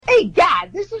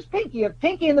thinking of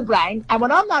Pinky and the Brain, and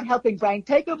when I'm not helping Brain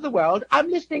take over the world, I'm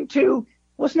listening to,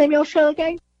 what's the name of your show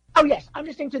again? Oh, yes, I'm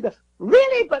listening to the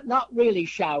Really But Not Really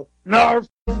show. Nerve.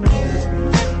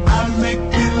 I make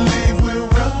believe we're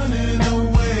running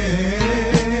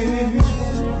away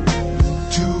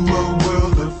to a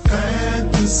world of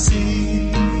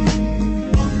fantasy.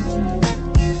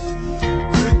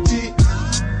 Pretty.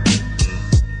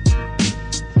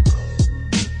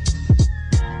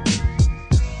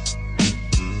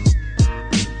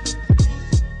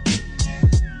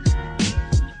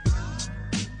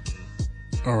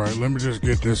 All right, let me just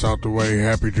get this out the way.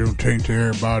 Happy Juneteenth to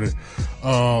everybody.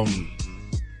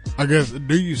 I guess,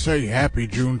 do you say Happy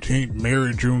Juneteenth,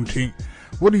 Merry Juneteenth?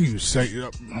 What do you say?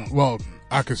 Well,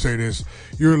 I could say this.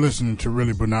 You're listening to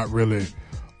Really But Not Really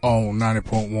on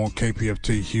 90.1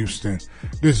 KPFT Houston.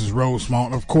 This is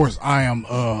Rosemont. Of course, I am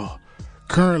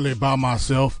currently by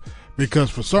myself because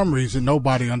for some reason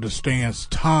nobody understands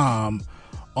time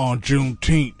on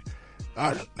Juneteenth.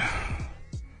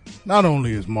 Not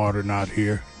only is Marta not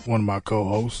here, one of my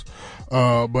co-hosts,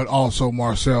 but also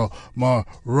Marcel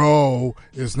Monroe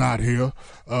is not here.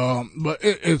 But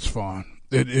it's fine.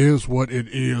 It is what it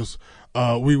is.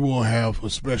 We will have a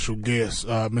special guest,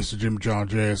 Mr. Jimmy John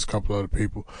Jazz, a couple other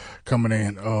people coming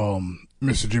in.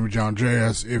 Mr. Jimmy John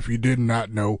Jazz, if you did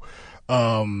not know,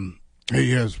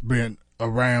 he has been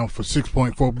around for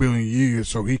 6.4 billion years,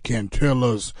 so he can tell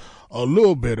us a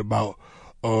little bit about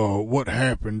what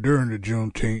happened during the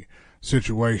Juneteenth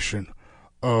situation.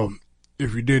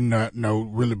 If you did not know,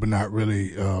 Really But Not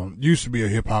Really used to be a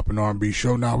hip-hop and R&B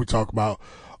show. Now we talk about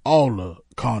all the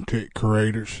content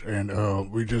creators,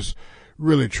 and we just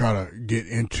really try to get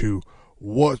into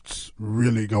what's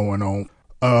really going on.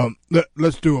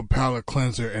 Let's do a palate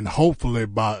cleanser, and hopefully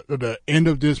by the end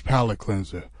of this palate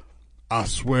cleanser, I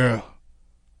swear,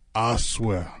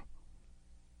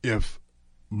 if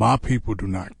my people do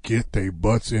not get their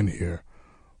butts in here,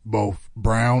 both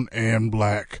brown and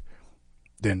black,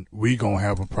 then we gonna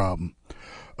have a problem.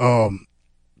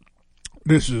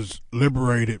 This is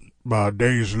Liberated by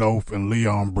Dej Loaf and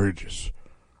Leon Bridges.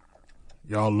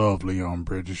 Y'all love Leon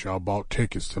Bridges. Y'all bought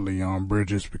tickets to Leon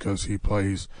Bridges because he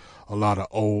plays a lot of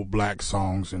old black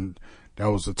songs, and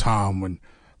that was a time when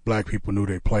black people knew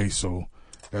they played, so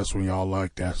that's when y'all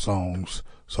liked that songs.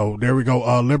 So there we go.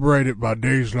 Liberated by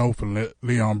Dej Loaf and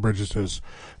Leon Bridges is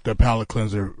the palate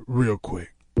cleanser real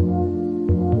quick.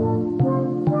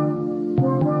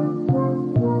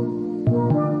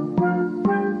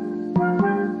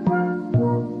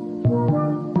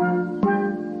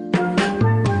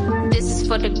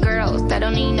 For the girls that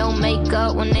don't need no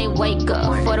makeup when they wake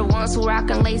up. For the ones who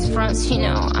rockin' lace fronts, you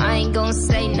know, I ain't gonna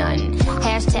say nothing.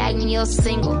 Hashtag me you're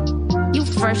single. You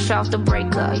fresh off the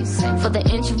breakup. For the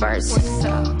introverts,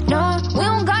 no, we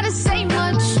don't gotta say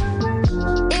much.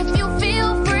 If you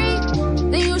feel free,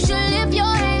 then you should lift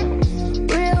your hand.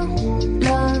 Real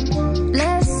love,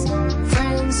 less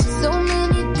friends. So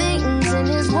many things in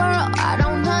this world I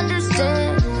don't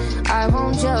understand. I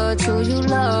won't judge who you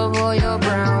love or your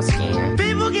brown skin.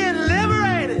 People get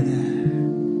liberated.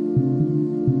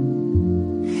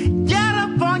 Get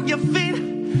up on your feet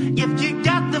if you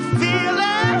got the feeling.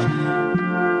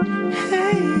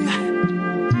 Hey.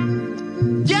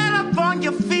 Get up on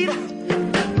your feet.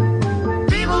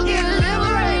 People get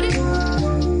liberated.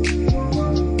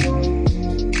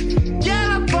 Get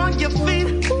up on your feet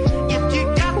if you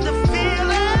got the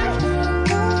feeling.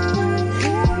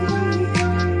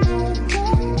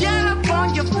 Get up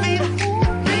on your feet.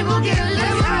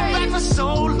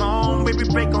 So long, baby,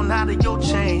 break on out of your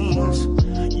chains.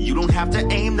 You don't have to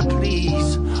aim to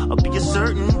please or be a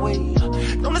certain way.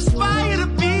 Don't aspire to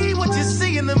be what you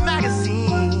see in the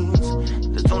magazines.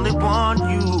 There's only one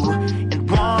you and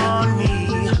one me.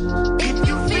 If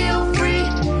you feel free,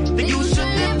 then you should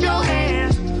lift your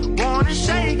hands. Wanna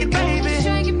shake it, baby,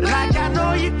 like I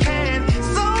know you can.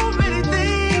 So many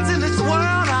things in this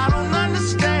world I don't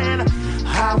understand.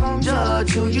 I won't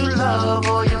judge who you love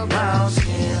or your brown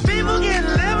skin. People get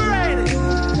liberated.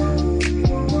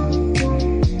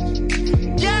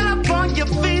 Get up on your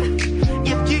feet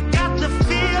if you got the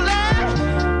feeling.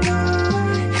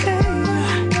 Hey.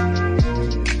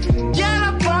 Get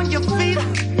up on your feet.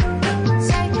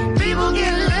 People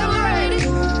get liberated.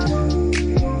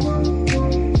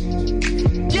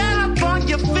 Get up on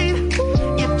your feet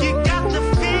if you got the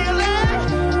feeling.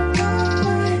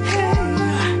 Hey.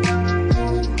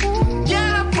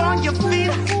 Get up on your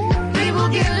feet. People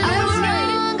get liberated.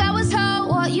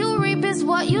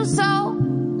 You sow.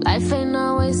 Life ain't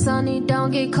always sunny, don't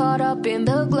get caught up in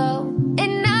the glow.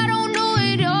 And I don't know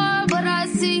it all, but I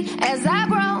see as I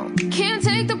grow. Can't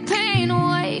take the pain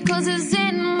away, cause it's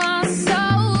in my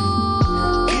soul.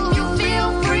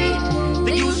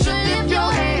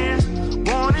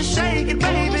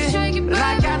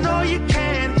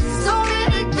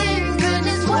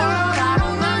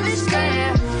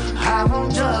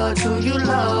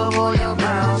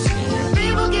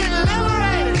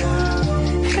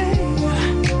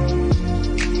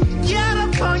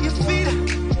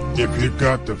 You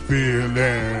got the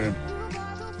feeling.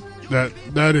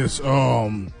 That is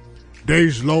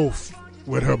Dej Loaf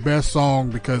with her best song,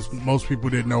 because most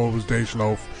people didn't know it was Dej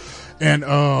Loaf,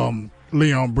 and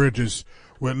Leon Bridges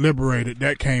with Liberated.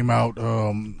 That came out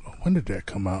when did that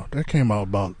come out? That came out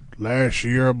about last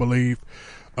year, I believe.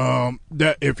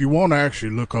 That if you want to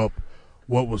actually look up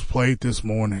what was played this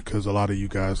morning, because a lot of you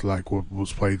guys like what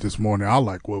was played this morning. I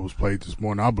like what was played this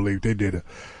morning. I believe they did a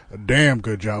damn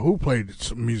good job. Who played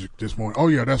some music this morning? Oh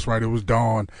yeah, that's right. It was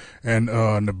Dawn and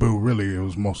Naboo. Really, it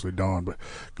was mostly Dawn. But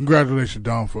congratulations,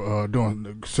 Dawn, for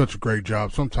doing such a great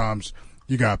job. Sometimes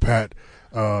you got pat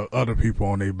other people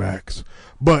on their backs.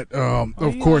 But of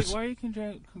course, why are you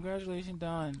congratulating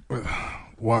Dawn?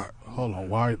 Why? Hold on.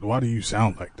 Why do you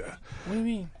sound like that? What do you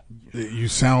mean? You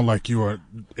sound like you are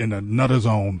in another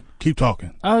zone. Keep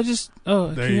talking. I was just. Oh,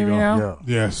 There can you you hear me go. now? Yeah.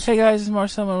 Yes. Hey guys, it's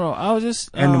Marcel Monroe. I was just.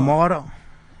 And the Martyr.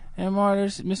 And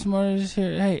Martyrs, Mr. Martyrs is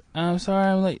here. Hey, I'm sorry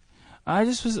I'm late. I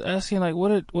just was asking, like, what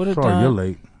did Sorry, Dawn? you're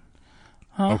late.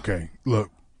 Huh? Okay.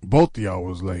 Look, both of y'all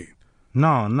was late. No,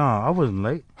 I wasn't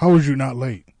late. How was you not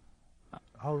late?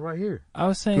 I was right here. I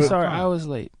was saying Good sorry, time. I was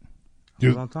late. I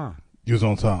was on time. You was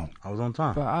on time. I was on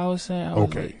time. But I was saying I was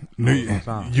Okay. late. I was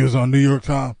on time. You was on New York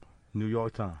time. New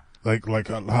York time. Like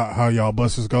how y'all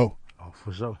buses go. Oh,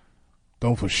 for sure.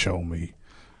 Don't for show me.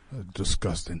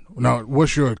 Disgusting. Now,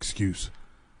 what's your excuse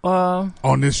Um,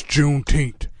 on this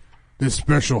Juneteenth, this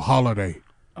special holiday?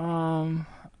 I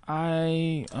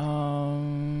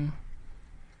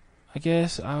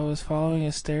guess I was following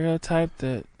a stereotype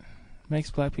that makes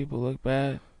black people look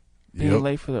bad, being Yep.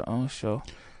 late for their own show.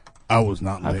 I was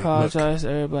not I late. apologize to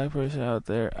every black person out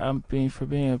there. For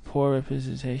being a poor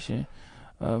representation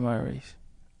of my race.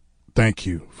 Look, thank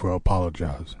you for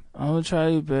apologizing. I'm gonna try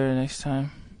to do better next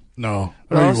time. No,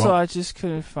 But no, you also, won't. I just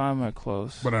couldn't find my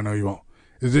clothes. But I know you won't.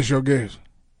 Is this your guess?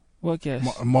 What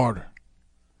guess? Martyr.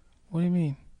 What do you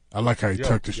mean? I like how he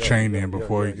tucked his chain in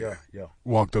before he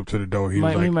walked up to the door. He You was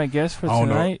might like, mean my guess for I don't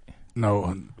know. tonight?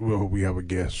 no, we have a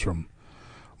guest from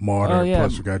Martyr. Oh, yeah.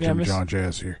 Plus we got Yeah, Jimmy Miss- John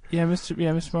Jazz here.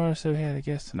 Mr. Martin said we had a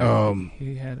guest tonight.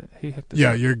 He hooked us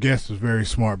Yeah, up. your guest was very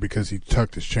smart because he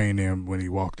tucked his chain in when he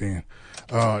walked in.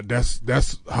 That's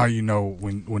how you know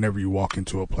whenever you walk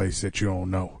into a place that you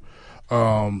don't know.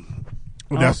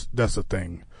 That's the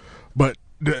thing. But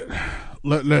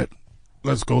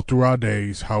let's go through our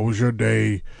days. How was your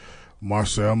day,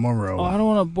 Marcel Monroe? Oh, I don't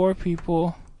want to bore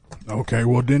people. Okay,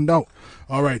 well then don't.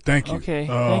 All right, thank you. Okay,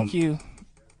 thank you.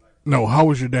 No, how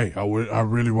was your day? I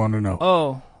really want to know.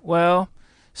 Oh, well,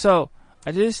 so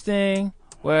I did this thing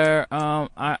where I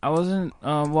wasn't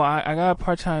I got a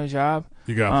part-time job.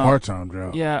 You got a part-time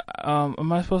job. Yeah.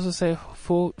 Am I supposed to say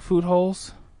food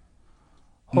holes?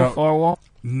 No.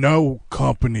 No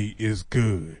company is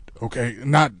good. Okay,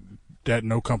 not that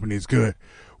no company is good.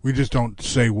 We just don't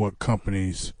say what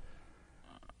companies.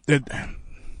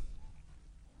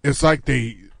 It's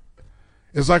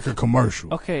like a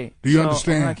commercial. Okay. Do you so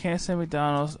understand? I can't say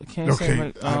McDonald's. I can't Okay,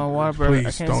 say Whataburger. I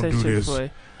please can't don't say do this.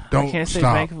 Chick-fil-A. Don't I can't say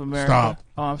stop. Bank of America. Stop.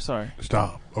 Oh, I'm sorry.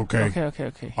 Stop. Okay.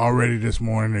 Okay. Already this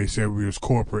morning they said we was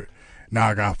corporate. Now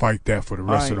I gotta fight that for the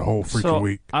rest of the whole freaking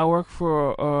week. I work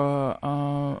for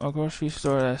a grocery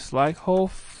store that's like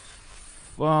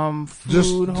food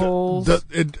holes.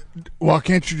 Why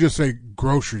can't you just say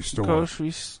grocery store?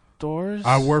 Grocery stores.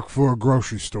 I work for a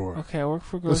grocery store. Okay, I work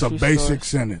for That's grocery a basic stores.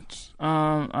 sentence.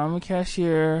 I'm a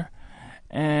cashier,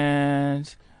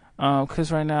 and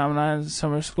because right now I'm not in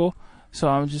summer school, so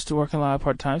I'm just working a lot of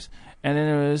part times. And then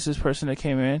there was this person that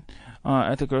came in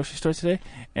at the grocery store today,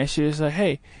 and she was like,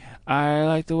 "Hey, I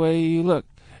like the way you look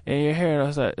and your hair." And I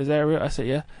was like, "Is that real?" I said,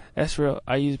 "Yeah, that's real.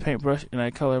 I use a paintbrush and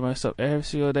I color myself every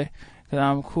single day because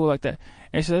I'm cool like that."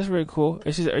 And she said, "That's really cool."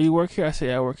 And she said, "Are you work here?" I said,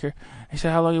 "Yeah, I work here." And she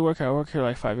said, "How long you work here?" "I work here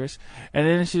like 5 years." And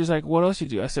then she was like, "What else you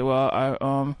do?" I said, "Well, I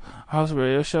host a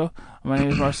radio show. My name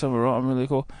is Marcel Monroe. I'm really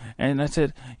cool." And I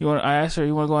said, I asked her,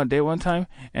 "You want to go on a date one time?"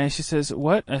 And she says,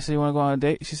 "What?" I said, "You want to go on a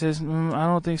date?" She says, "I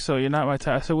don't think so. You're not my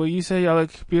type." I said, "Well, you say I look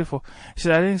beautiful." She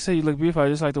said, "I didn't say you look beautiful. I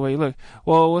just like the way you look."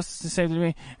 "Well, what's the same to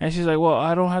me?" And she's like, "Well,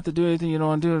 I don't have to do anything you don't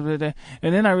want to do."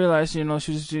 And then I realized, she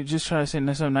was just trying to say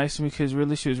something nice to me because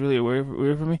really she was really weird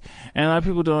for me. And a lot of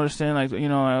people don't understand, like,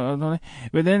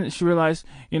 but then she realized,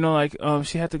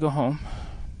 she had to go home.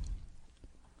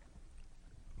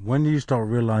 When do you start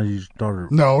realizing you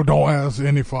started? No, don't ask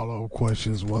any follow-up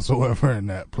questions whatsoever in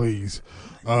that, please.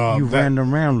 You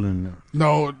random rambling.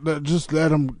 No, just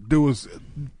let him do his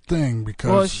thing because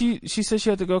Well, she said she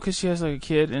had to go because she has like a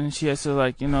kid and she has to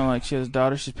like she has a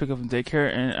daughter she's pick up from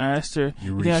daycare, and I asked her,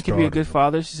 you think I could be a good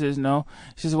father? She says no.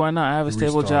 She says, why not? I have a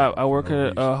stable job. I work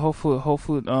at a Whole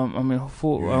Food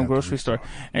grocery store.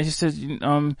 And she says you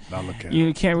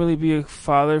can't really be a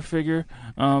father figure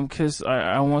because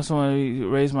I want someone to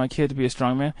raise my kid to be a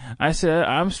strong man. I said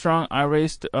I'm strong. I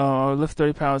lift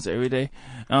 30 pounds every day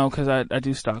because I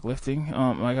do stock lifting.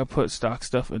 Like I put stock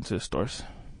stuff into stores.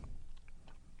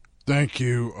 Thank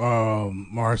you,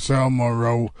 Marcel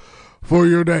Monroe, for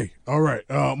your day. All right,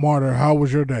 Marta, how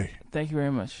was your day? Thank you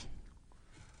very much.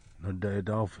 No day at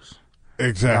the office.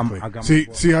 Exactly.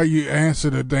 See how you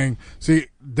answer the thing. See,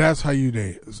 that's how you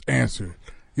answer.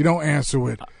 You don't answer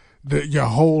with your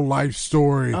whole life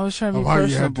story. I was trying to be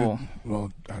personable.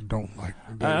 Well, I don't like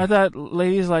that. I thought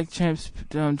ladies like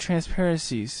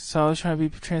transparencies, so I was trying to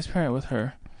be transparent with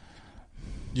her.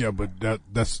 Yeah, but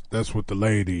that's what the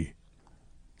lady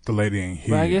ain't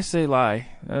here. But I guess they lie.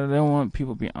 They don't want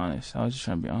people to be honest. I was just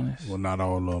trying to be honest. Well, not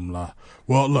all of them lie.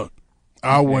 Well, look,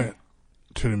 I went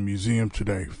to the museum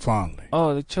today, finally.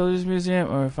 Oh, the Children's Museum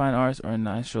or Fine Arts or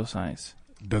Natural Science?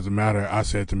 Doesn't matter. I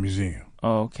said the museum.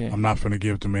 Oh, okay. I'm not going to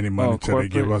give them any money until they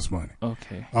give us money.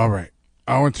 Okay. All right.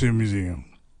 I went to the museum.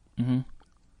 Mm-hmm.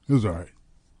 It was all right.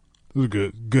 It was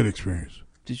a good experience.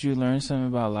 Did you learn something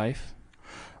about life?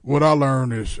 What I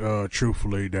learned is,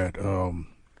 truthfully, that,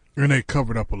 and they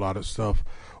covered up a lot of stuff.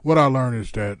 What I learned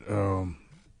is that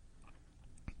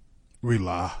we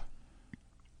lie.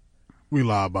 We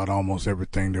lie about almost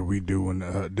everything that we do in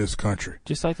this country.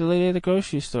 Just like the lady at the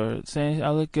grocery store saying I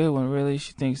look good when really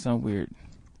she thinks I'm weird.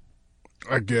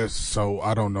 I guess so.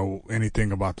 I don't know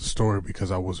anything about the story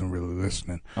because I wasn't really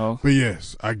listening. Oh. But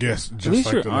yes, I guess just at least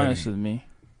like you're the honest lady. with me.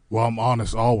 Well, I'm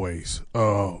honest always.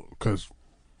 Because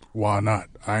why not?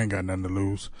 I ain't got nothing to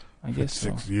lose. I guess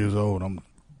 6 years old.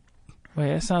 Wait,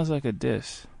 that sounds like a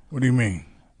diss. What do you mean?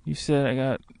 You said I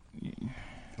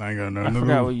ain't got nothing to lose. I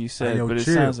forgot what you said, but it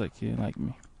sounds like you didn't like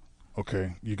me.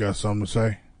 Okay, you got something to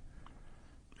say?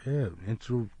 Yeah,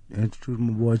 introduce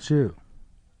my boy Chill.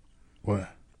 What?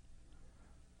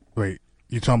 Wait,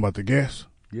 you talking about the guest?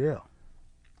 Yeah.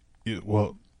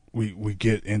 Well, we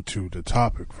get into the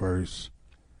topic first,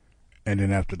 and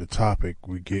then after the topic,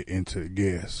 we get into the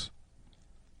guest.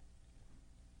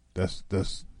 That's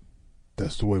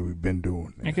the way we've been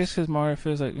doing it. I guess because Mario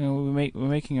feels like we're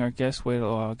making our guest wait a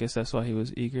while. I guess that's why he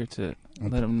was eager to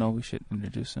let him know we should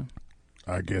introduce him.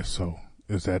 I guess so.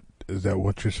 Is that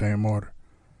what you're saying, Marty?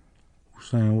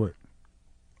 Saying what?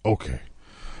 Okay.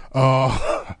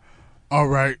 All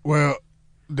right. Well,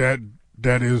 that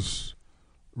is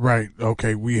right.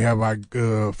 Okay, we have our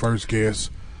first guest.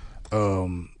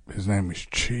 His name is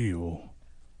Chill.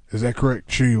 Is that correct?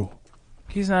 Chill.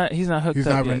 He's not hooked He's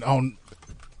up not yet. on.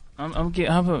 I'm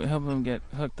helping him get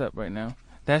hooked up right now.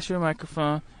 That's your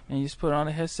microphone, and you just put on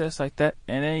the headsets like that,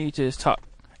 and then you just talk,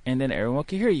 and then everyone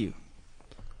can hear you.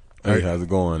 Hey, how's it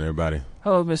going, everybody?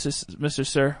 Hello, Mr.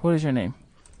 Sir. What is your name?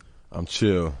 I'm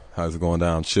Chill. How's it going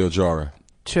down? Chill Jara.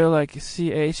 Chill like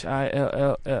CHILLLS.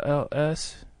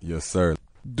 Yes, sir.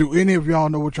 Do any of y'all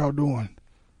know what y'all doing?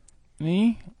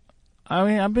 Me? I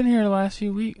mean, I've been here the last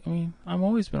few weeks. I mean, I've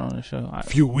always been on the show.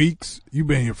 Few weeks? You've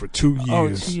been here for 2 years. Oh,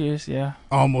 2 years, yeah.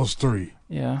 Almost 3.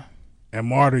 Yeah. And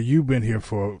Marta, you've been here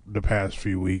for the past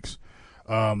few weeks.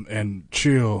 And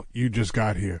Chill, you just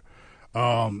got here.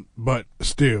 But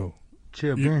still.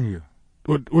 Chill been here.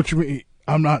 What you mean?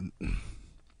 I'm not.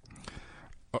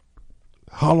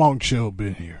 How long Chill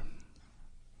been here?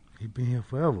 He been here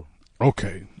forever.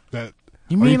 Okay.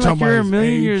 You mean like you're a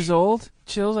million age? years old?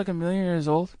 Chill's like a million years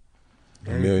old? A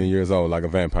million years old, like a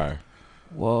vampire.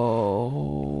 Whoa.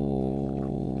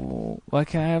 Like,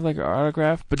 can I have like an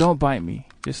autograph? But don't bite me.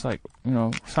 Just like,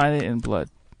 sign it in blood.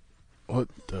 What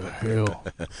the hell?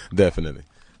 Definitely.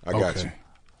 I got you.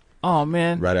 Oh,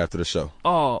 man. Right after the show.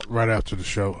 Oh. Right after the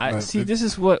show. See, this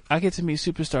is what I get to meet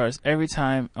superstars every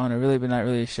time on a Really But Not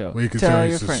Really show. Well, you can tell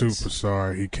he's a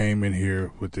superstar. He came in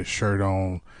here with his shirt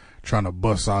on, trying to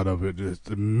bust out of it just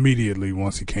immediately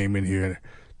once he came in here.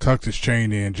 Tucked his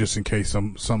chain in just in case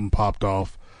something popped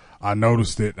off. I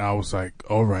noticed it, and I was like,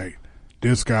 all right,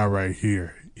 this guy right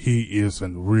here, he is a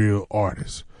real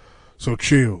artist. So,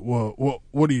 Chill, well,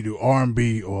 what do you do,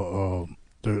 R&B or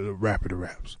the rapidy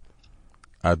raps?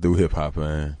 I do hip-hop,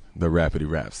 man. The rapidy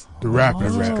raps. The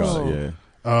rapidy raps. Call it,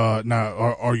 yeah. Now,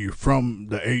 are you from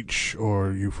the H, or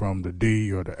are you from the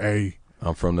D or the A?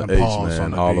 I'm from the H,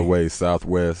 man, all the way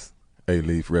southwest.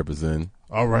 A-Leaf representing.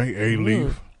 All right,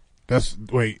 A-Leaf.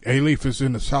 A-Leaf is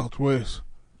in the Southwest?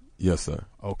 Yes, sir.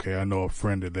 Okay, I know a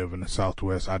friend that live in the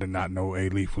Southwest. I did not know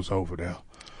A-Leaf was over there.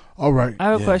 All right. I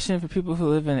have a question for people who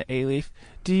live in an A leaf.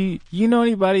 Do you know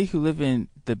anybody who live in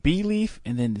the B leaf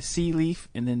and then the C leaf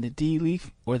and then the D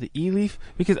leaf or the E leaf?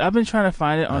 Because I've been trying to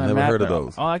find it on a map. I've never heard of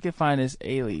those. All I can find is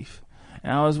A leaf.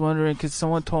 And I was wondering, because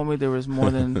someone told me there was more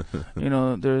than,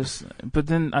 but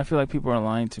then I feel like people are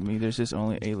lying to me. There's just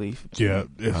only A leaf. Yeah.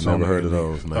 I never heard of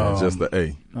those, man. Just the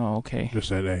A. Oh, okay. Just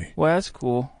that A. Well, that's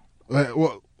cool.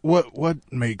 What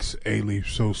makes A leaf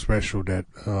so special that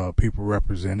people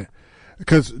represent it?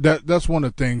 Because that's one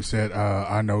of the things that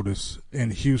I notice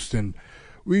in Houston.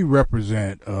 We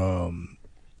represent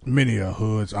many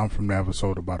hoods. I'm from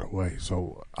Navasota, by the way,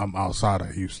 so I'm outside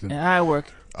of Houston. And I work.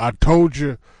 I told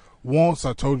you once,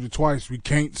 I told you twice, we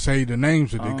can't say the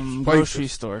names of these places. Grocery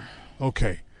store.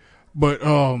 Okay. But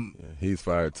he's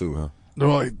fired too, huh?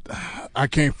 Like, I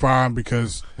can't fire him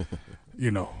because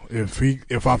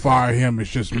if I fire him,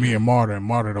 it's just me and Marta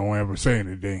don't ever say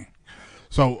anything.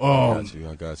 So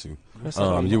I got you.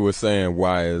 You were saying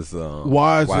why is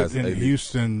it in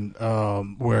Houston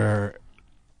where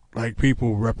like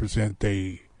people represent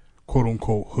they quote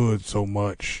unquote hood so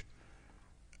much?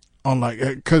 Unlike,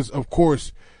 because of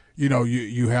course,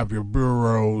 you have your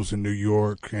bureaus in New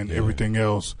York and everything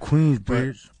else.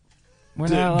 Queensbridge.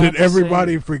 Did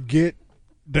everybody forget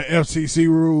the FCC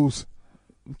rules?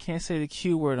 We can't say the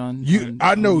Q word on you.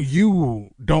 I know you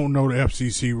don't know the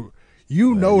FCC.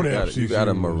 You know the FCC. You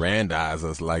gotta Mirandize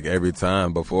us like every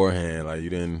time beforehand. Like you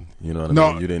didn't, you know what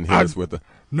I mean? You didn't hit us with the.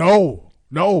 No.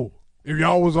 If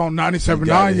y'all was on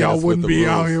 97.9, y'all wouldn't be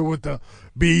out here with the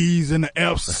B's and the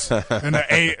F's and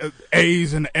the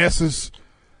A's and the S's.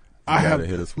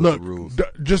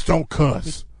 Just don't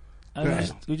cuss.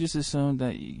 We just assumed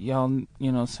that y'all,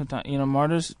 sometimes,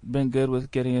 Marta's been good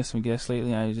with getting us some guests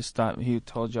lately. I just thought he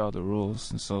told y'all the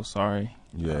rules, and so sorry.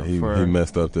 Yeah, he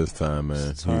messed up this time,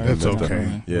 man. That's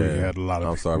okay. Yeah, we had a lot of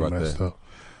I'm sorry about messed that. up.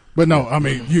 But no, I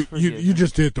mean, you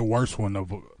just did the worst one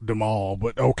of them all.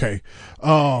 But okay,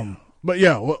 but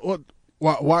yeah,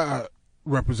 why I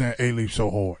represent A-Leaf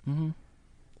so hard?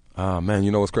 Mm-hmm. Man,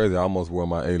 you know what's crazy? I almost wore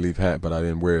my A-Leaf hat, but I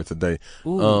didn't wear it today.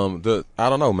 Ooh. I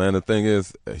don't know, man. The thing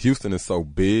is, Houston is so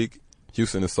big,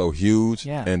 Houston is so huge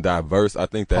and diverse. I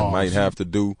think that might have to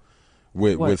do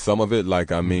with some of it.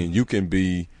 Like, I mean, you can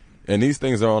be, and these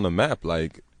things are on the map,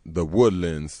 like the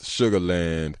Woodlands,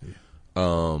 Sugarland,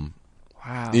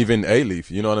 even A-Leaf.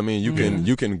 You know what I mean?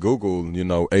 You can Google,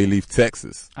 A-Leaf,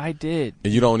 Texas. I did.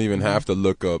 And you don't even have to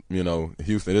look up,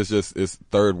 Houston. It's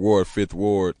 3rd Ward, 5th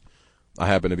Ward. I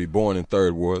happen to be born in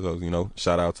 3rd Ward, so,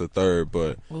 shout out to 3rd,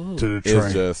 but to the Trey.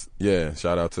 It's just,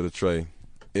 shout out to the Trey.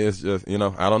 It's just, I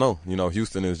don't know.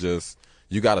 Houston is just,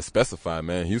 you got to specify,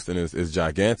 man. Houston is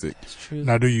gigantic. That's true.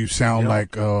 Now, do you sound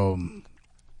like the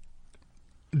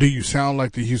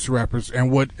Houston rappers,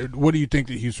 and what do you think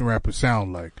the Houston rappers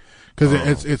sound like?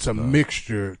 Because it's a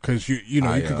mixture, because you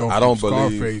could go from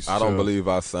Scarface. I don't believe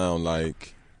I sound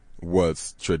like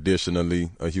what's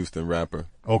traditionally a Houston rapper.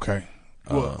 Okay.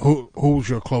 Who's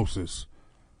your closest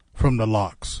from the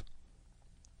Locks?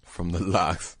 From the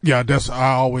Locks, yeah,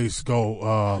 I always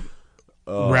go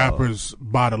rappers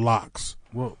by the Locks.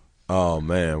 Whoa. Oh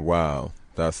man, wow,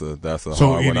 that's a so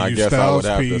hard one. I guess I would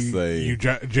have to say you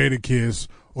Jadakiss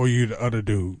or you the other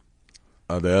dude.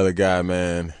 The other guy,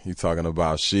 man, you talking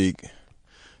about Sheik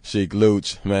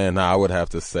Luch, man. Nah, I would have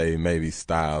to say maybe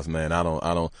Styles, man. I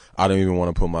don't even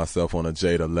want to put myself on a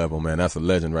Jada level, man. That's a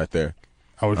legend right there.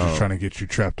 I was just trying to get you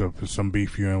trapped up in some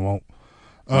beef you ain't want.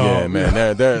 Yeah, man.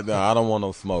 I don't want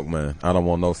no smoke, man. I don't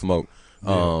want no smoke.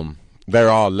 Yeah.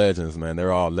 They're all legends, man.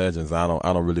 They're all legends. I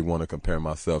don't really want to compare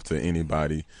myself to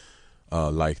anybody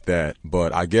like that.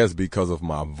 But I guess because of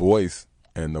my voice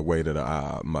and the way that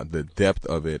the depth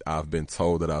of it, I've been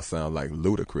told that I sound like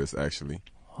Ludacris, actually.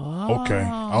 Okay,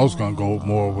 I was gonna go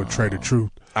more with Trey the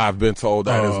Truth. I've been told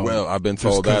that as well. I've been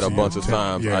told that a bunch of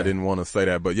times. Yeah. I didn't want to say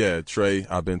that, but yeah, Trey.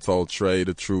 I've been told Trey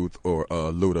the Truth or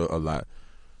Luda a lot.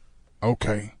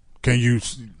 Okay, can you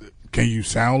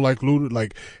sound like Luda?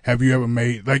 Like, have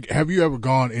you ever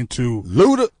gone into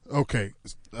Luda? Okay,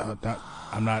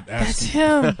 I'm not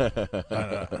asking. That's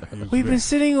him. We've been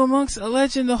sitting amongst a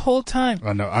legend the whole time.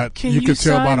 I know. You can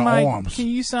tell by the arms. Can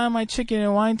you sign my chicken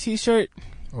and wine T-shirt?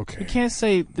 Okay. You can't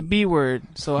say the B word,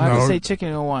 so I have to say chicken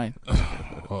and wine.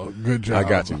 Good job. I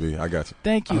got you, B. I got you.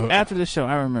 Thank you. After the show,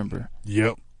 I remember.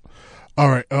 Yep. All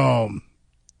right.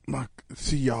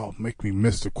 See, y'all make me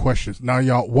miss the questions. Now,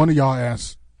 one of y'all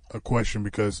asked a question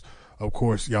because, of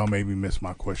course, y'all made me miss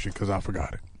my question because I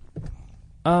forgot it.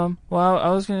 Well,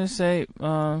 I was gonna say,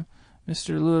 Mr.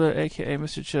 Luda, aka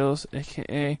Mr. Chills,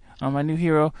 aka my new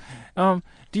hero. Do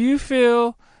you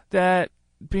feel that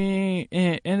being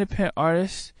an independent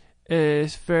artist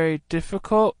is very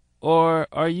difficult or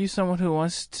are you someone who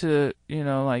wants to,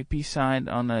 like be signed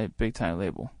on a big time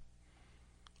label?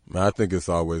 I think it's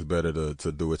always better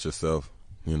to do it yourself,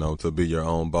 to be your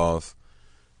own boss,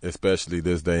 especially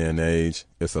this day and age.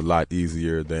 It's a lot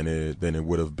easier than it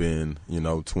would have been,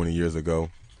 20 years ago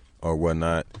or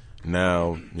whatnot.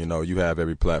 Now, you have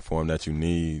every platform that you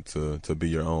need to be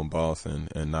your own boss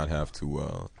and not have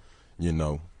to,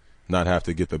 not have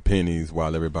to get the pennies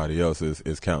while everybody else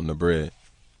is counting the bread.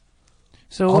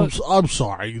 So I'm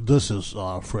sorry. This is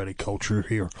Freddie Culture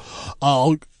here.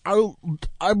 I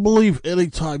believe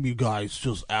anytime you guys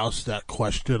just ask that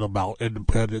question about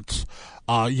independence,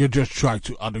 you're just trying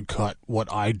to undercut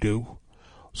what I do.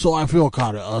 So I feel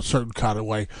kind of a certain kind of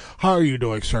way. How are you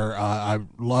doing, sir? I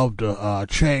love the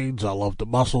chains. I love the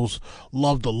muscles.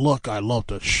 Love the look. I love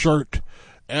the shirt.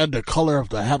 And the color of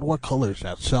the hat. What color is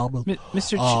that, Salmon? Mr.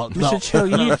 Chill, Mr.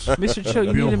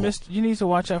 Chill, you need to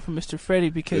watch out for Mr. Freddie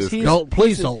because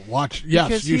please don't watch.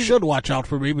 Yes, you should watch out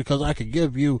for me because I can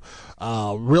give you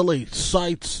really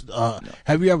sights.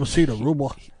 Have you ever seen a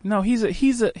Aruba? No, he's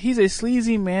a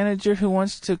sleazy manager who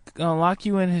wants to lock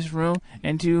you in his room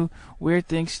and do weird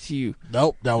things to you.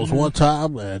 Nope, that was one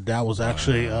time, and that was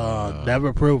actually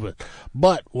never proven.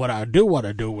 But what I do want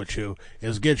to do with you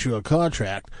is get you a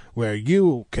contract where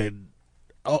you can.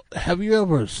 Have you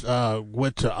ever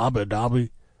went to Abu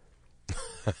Dhabi?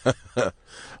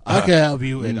 I can have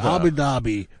you in Abu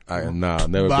Dhabi.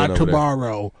 Never by been over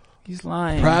tomorrow. He's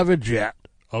lying. Private jet,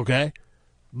 okay,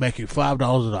 making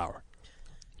 $5 an hour.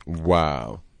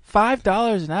 Wow.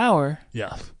 $5 an hour?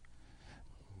 Yes.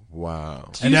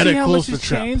 Wow. Do you see how much his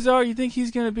chains are? You think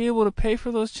he's going to be able to pay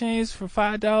for those chains for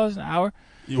 $5 an hour?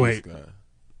 Wait,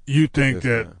 you think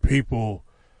that people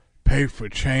pay for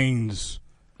chains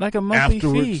like a monthly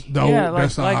afterwards? fee? No, yeah,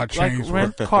 that's not how chains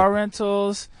work. Car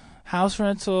rentals, house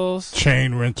rentals,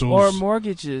 chain rentals, or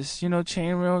mortgages.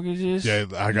 Chain mortgages. Yeah,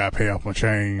 I got to pay off my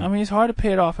chain. I mean, it's hard to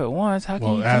pay it off at once. How can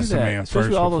you do that? The man especially first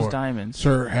with all before. those diamonds.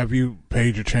 Sir, have you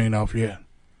paid your chain off yet?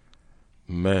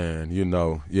 Man,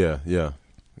 yeah.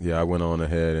 I went on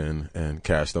ahead and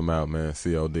cashed them out, man.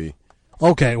 COD.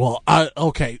 Okay, well,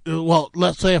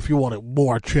 let's say if you wanted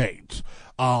more chains.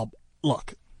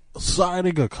 Look,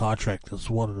 signing a contract is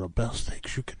one of the best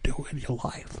things you can do in your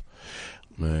life.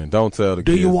 Man, don't tell the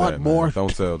kids you want that, more? Man.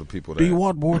 Don't tell the people that. Do you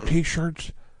want more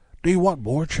T-shirts? Do you want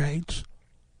more chains?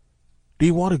 Do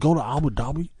you want to go to Abu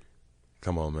Dhabi?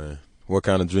 Come on, man. What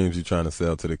kind of dreams you trying to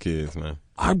sell to the kids, man?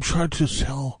 I'm trying to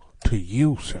sell to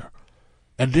you, sir.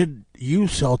 And then you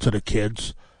sell to the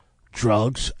kids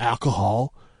drugs,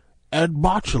 alcohol, and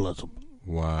botulism.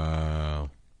 Wow.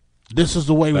 This is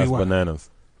the way we work. That's bananas.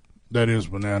 That is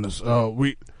bananas.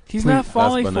 He's not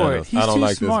falling for it. He's I don't too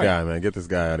like smart. this guy, man. Get this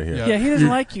guy out of here. Yeah, he doesn't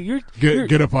like you.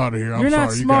 Get up out of here. I'm you're sorry.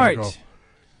 not smart.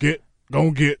 You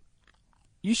gotta go.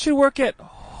 You should work at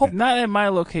not at my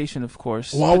location, of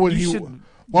course. Why would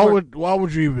Why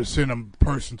would you even send a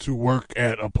person to work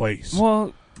at a place?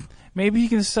 Well, maybe he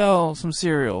can sell some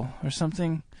cereal or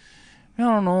something. I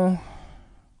don't know.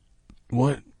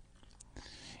 What?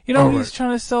 He's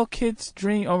trying to sell kids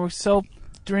sell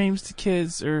dreams to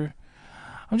kids, or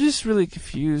I'm just really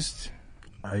confused.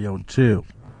 Hey, yo, chill.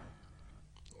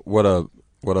 What up,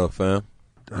 fam?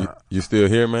 You still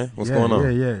here, man? What's going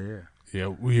on? Yeah,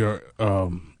 we are.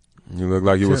 You look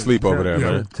like you were asleep over there,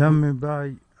 man. Tell me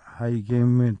about how you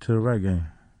came into the rap game.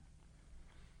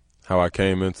 How I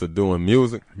came into doing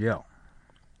music? Yeah.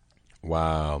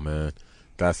 Wow, man.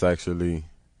 That's actually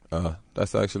a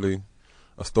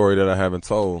story that I haven't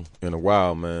told in a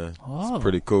while, man. Oh. It's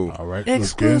pretty cool. All right,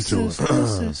 let's get into it.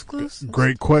 Exclusive.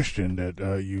 Great question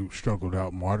that you struggled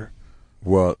out, Martyr.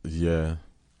 Well, yeah.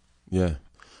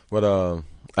 But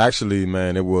actually,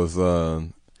 man, it was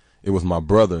my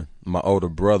brother, my older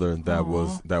brother, that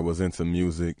was into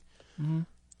music.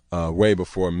 Mm-hmm. Way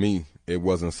before me. It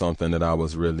wasn't something that I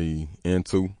was really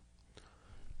into,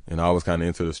 and I was kind of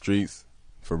into the streets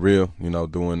for real,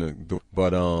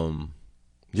 but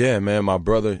yeah, man, my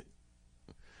brother.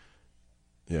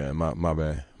 Yeah, my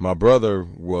bad. My brother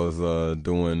was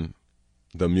doing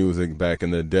the music back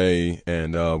in the day,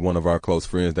 and one of our close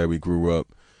friends that we grew up,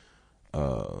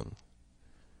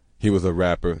 he was a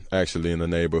rapper actually in the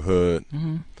neighborhood.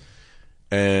 Mm-hmm.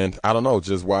 And I don't know,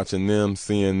 just watching them,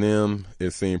 seeing them,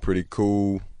 it seemed pretty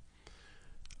cool.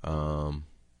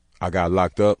 I got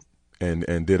locked up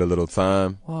and did a little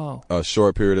time. Wow. A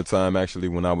short period of time actually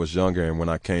when I was younger, and when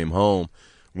I came home,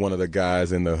 one of the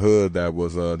guys in the hood that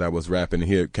was rapping,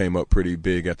 he came up pretty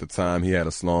big at the time. He had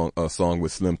a song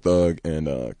with Slim Thug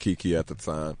and Kiki at the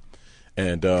time,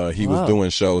 and he was doing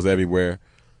shows everywhere.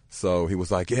 So he was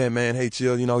like, "Yeah, man, hey,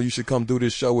 chill, you should come do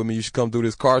this show with me. You should come do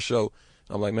this car show."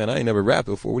 I'm like, man, I ain't never rapped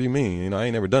before. What do you mean? You know, I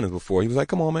ain't never done this before. He was like,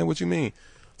 come on, man, what you mean?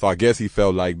 So I guess he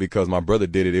felt like because my brother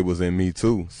did it, it was in me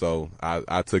too. So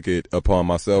I took it upon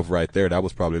myself right there. That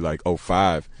was probably like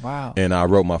 2005. Wow. And I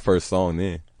wrote my first song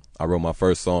then. I wrote my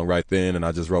first song right then, and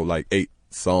I just wrote like 8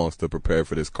 songs to prepare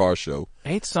for this car show.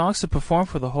 8 songs to perform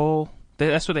for the whole.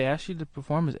 That's what they asked you to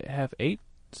perform, is have 8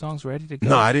 songs ready to go?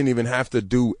 No, I didn't even have to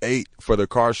do 8 for the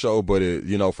car show, but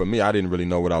for me, I didn't really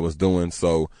know what I was doing,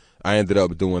 so I ended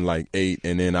up doing like 8,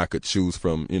 and then I could choose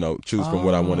from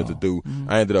what I wanted to do.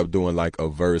 I ended up doing like I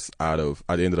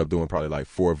ended up doing probably like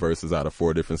 4 verses out of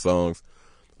 4 different songs.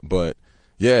 But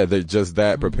yeah,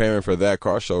 preparing for that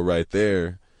car show right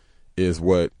there is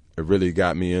what really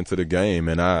got me into the game.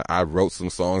 And I wrote some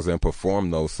songs and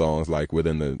performed those songs like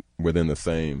within the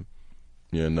same,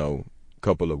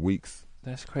 couple of weeks.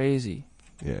 That's crazy.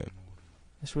 Yeah.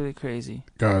 It's really crazy.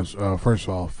 Guys, first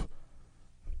off,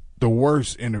 the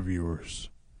worst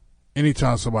interviewers,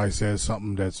 anytime somebody says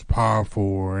something that's powerful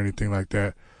or anything like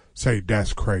that, say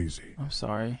that's crazy. I'm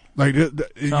sorry. Like So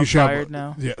you I'm should have fired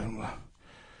now? Yeah.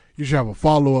 You should have a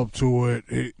follow up to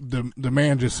it. The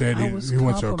man just said he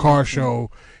went to a car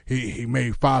show. He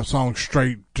made 5 songs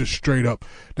straight up.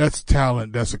 That's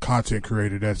talent. That's a content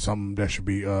creator. That's something that should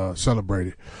be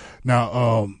celebrated.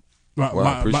 Now,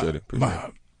 I appreciate it.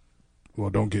 Well,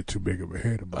 don't get too big of a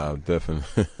head about it.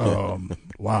 Definitely.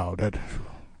 Wow, that.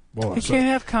 Boy, He can't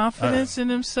have confidence in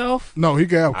himself. No, he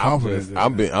can have confidence.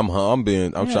 I'm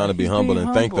trying to be humble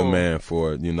and thank the man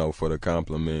for the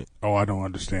compliment. Oh, I don't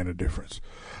understand the difference,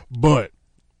 but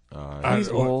he's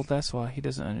old. That's why he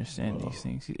doesn't understand these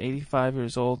things. He's 85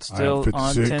 years old, still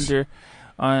on Tinder,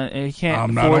 and he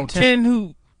can't afford 10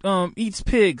 who eats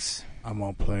pigs. I'm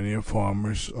on Plenty of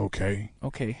Farmers. Okay.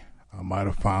 I might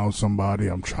have found somebody.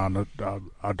 I'm trying to.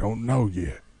 I don't know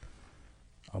yet.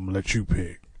 I'm gonna let you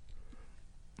pick.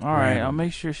 All right, I'll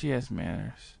make sure she has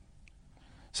manners.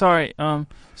 Sorry.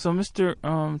 So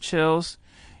Mr. Chills.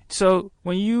 So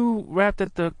when you rapped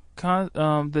at the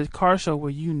car show, were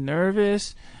you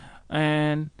nervous?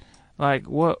 And like,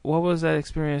 what was that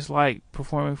experience like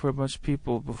performing for a bunch of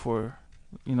people before?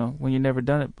 When you never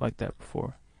done it like that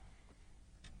before.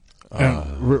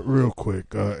 Real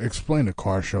quick, explain the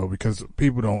car show because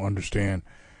people don't understand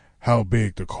how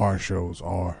big the car shows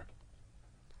are.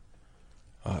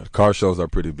 Car shows are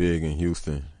pretty big in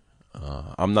Houston.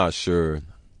 I'm not sure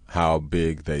how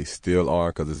big they still are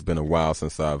because it's been a while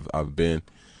since I've been.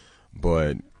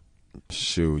 But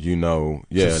shoot,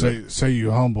 yeah. So say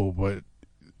you're humble, but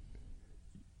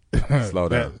slow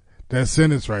down. That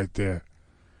sentence right there,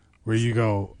 where you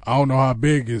go, I don't know how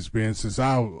big it's been since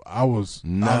I was.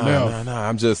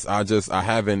 I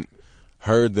haven't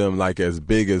heard them like as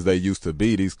big as they used to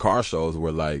be. These car shows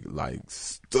were like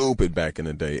stupid back in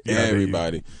the day. Yeah,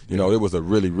 everybody, it was a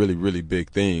really, really, really big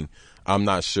thing. I'm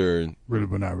not sure, really,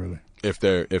 but not really, if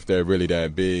they're really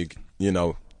that big,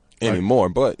 anymore.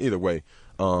 But either way,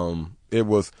 it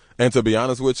was. And to be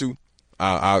honest with you,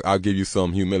 I'll give you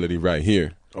some humility right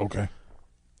here. Okay.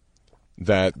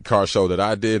 That car show that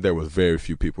I did, there was very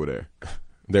few people there.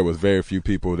 There was very few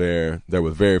people there. There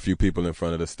was very few people in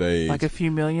front of the stage. Like a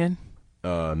few million?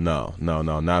 No,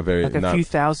 not very. Like a few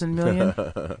thousand million?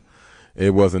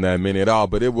 It wasn't that many at all,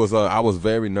 but it was. I was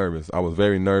very nervous.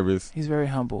 He's very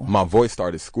humble. My voice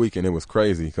started squeaking. It was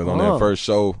crazy because on that first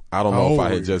show, I don't know if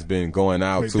I had just been going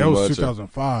out too much. That was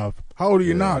 2005. How old are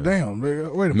you now? Damn, wait a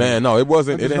minute. Man, no, it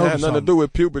wasn't. It didn't have nothing to do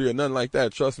with puberty or nothing like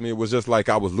that. Trust me, it was just like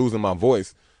I was losing my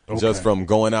voice. Just from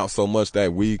going out so much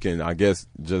that week, and I guess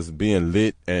just being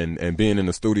lit and being in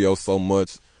the studio so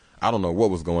much. I don't know what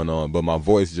was going on, but my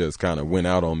voice just kind of went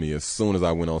out on me as soon as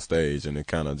I went on stage, and it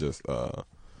kind of just, I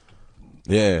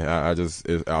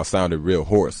sounded real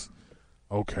hoarse.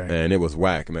 Okay. And it was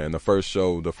whack, man. The first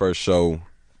show,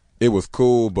 it was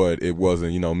cool, but it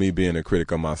wasn't, me being a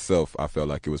critic of myself, I felt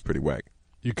like it was pretty whack.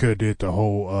 You could have did the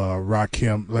whole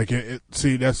Rakim, like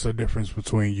see, that's the difference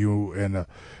between you and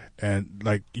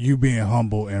like you being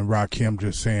humble and Rakim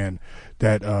just saying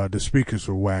that the speakers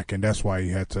were whack, and that's why he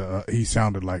had to. He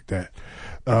sounded like that,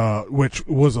 which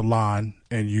was a line,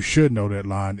 and you should know that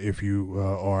line if you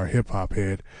are a hip hop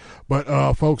head.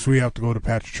 But folks, we have to go to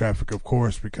Patch of Traffic, of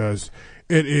course, because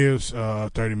it is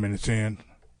 30 minutes in.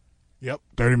 Yep,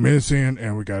 30 minutes in,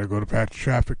 and we got to go to Patch of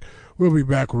Traffic. We'll be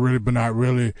back with Really But Not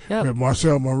Really with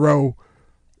Marcel Monroe,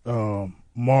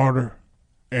 Martyr,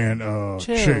 and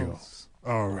Chill.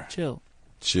 All right. Chill,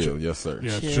 yes, sir.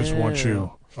 Yeah, it's just one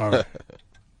chill. All right.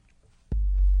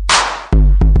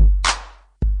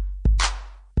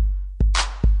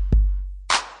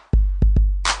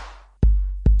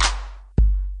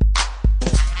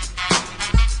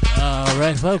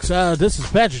 right, folks. This is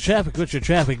Patrick Traffic with your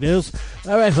traffic news.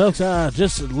 All right, folks.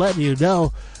 Just letting you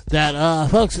know that,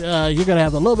 folks, you're going to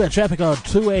have a little bit of traffic on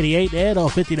 288 and on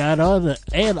 59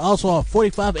 and also on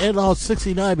 45 and on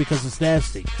 69 because it's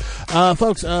nasty.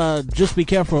 Folks, just be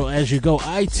careful as you go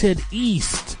I-10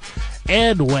 east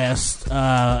and west.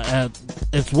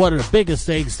 It's one of the biggest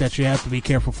things that you have to be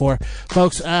careful for.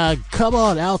 Folks, come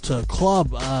on out to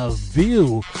Club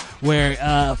View,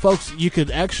 where, folks, you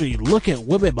can actually look at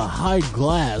women behind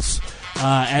glass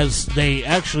as they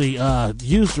actually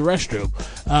use the restroom.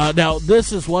 Now,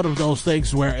 this is one of those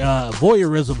things where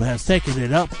voyeurism has taken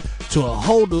it up to a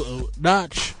whole new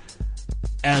notch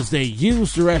as they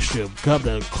use the restroom. Come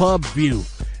to Club View.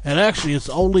 And actually, it's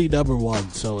only number one,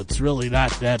 so it's really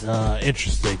not that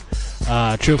interesting.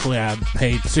 Truthfully, I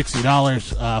paid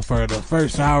 $60 for the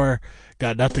first hour.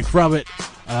 Got nothing from it.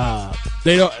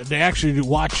 They actually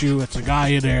watch you. It's a guy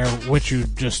in there with you,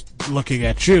 just looking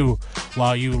at you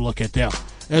while you look at them.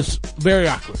 It's very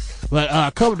awkward.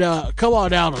 But come on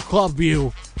down to Club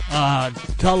View.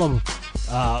 Tell them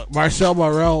Marcel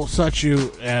Moreau sent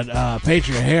you and paint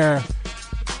your hair,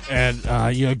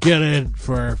 and you'll get in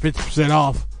for 50%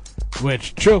 off,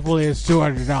 which truthfully is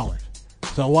 $200.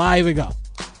 So why even go?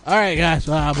 All right, guys.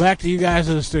 Back to you guys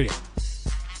in the studio.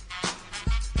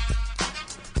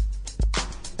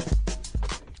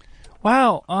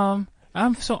 Wow,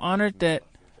 I'm so honored that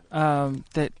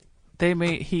that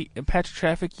Patrick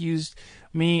Traffic used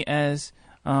me as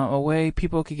a way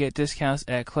people could get discounts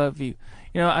at Club View.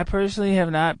 You know, I personally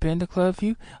have not been to Club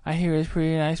View. I hear it's a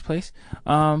pretty nice place.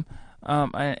 And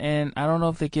I don't know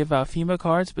if they give out FEMA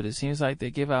cards, but it seems like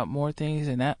they give out more things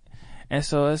than that, and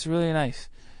so it's really nice.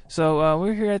 So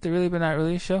we're here at the Really But Not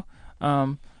Really show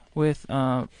with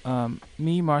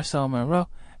me, Marcel Monroe,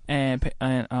 and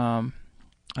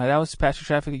that was Patrick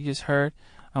Traffic you just heard.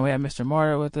 We have Mr.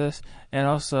 Martyr with us, and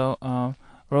also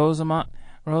Rosemont.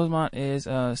 Rosemont is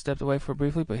stepped away for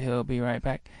briefly, but he'll be right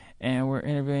back. And we're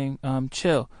interviewing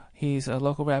Chill. He's a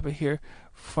local rapper here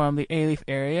from the A-Leaf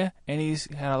area, and he's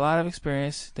had a lot of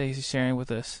experience that he's sharing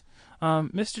with us.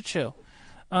 Mr. Chill,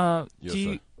 yes,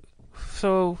 sir.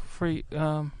 So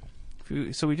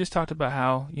so we just talked about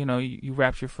how you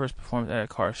wrapped your first performance at a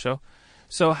car show.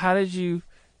 So how did you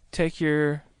take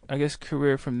your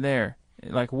career from there?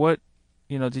 Like what,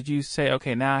 did you say,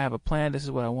 okay, now I have a plan, this is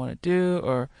what I want to do,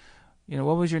 or,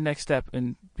 what was your next step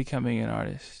in becoming an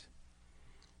artist?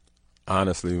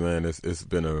 Honestly, man, it's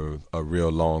been a real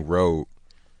long road.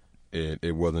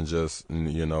 It wasn't just,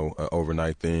 an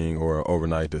overnight thing or an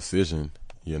overnight decision.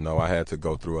 I had to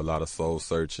go through a lot of soul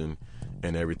searching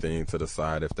and everything to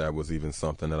decide if that was even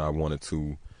something that I wanted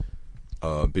to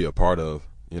be a part of.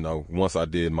 Once I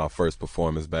did my first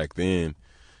performance back then,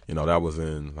 that was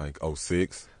in like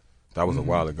 2006. That was a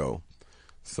while ago.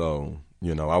 So,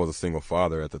 I was a single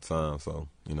father at the time. So,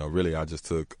 really I just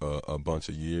took a bunch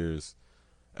of years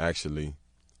actually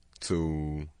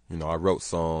to, I wrote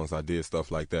songs, I did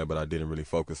stuff like that, but I didn't really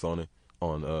focus on it,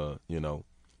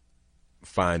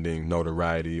 finding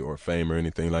notoriety or fame or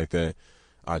anything like that.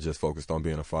 I just focused on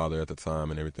being a father at the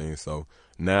time and everything. So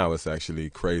now it's actually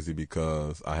crazy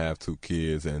because I have 2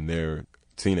 kids and they're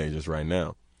teenagers right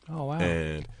now. Oh, wow.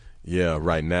 And yeah,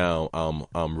 right now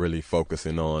I'm really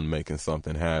focusing on making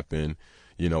something happen,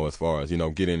 as far as,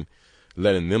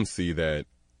 letting them see that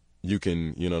you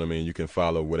can, you can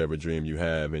follow whatever dream you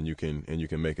have and you can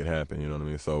make it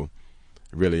happen, So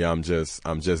really I'm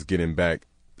just getting back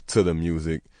to the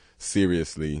music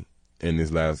seriously in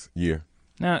this last year.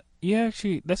 Now,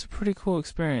 that's a pretty cool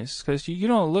experience because you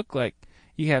don't look like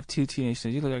you have 2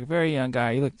 teenagers. You look like a very young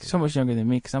guy. You look so much younger than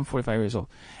me because I'm 45 years old.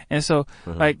 And so,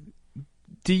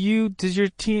 does your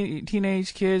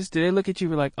teenage kids, do they look at you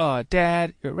and be like, oh,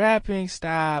 Dad, you're rapping,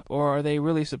 stop, or are they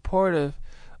really supportive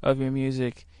of your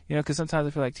music? Because sometimes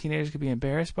I feel like teenagers could be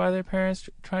embarrassed by their parents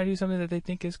trying to do something that they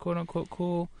think is quote unquote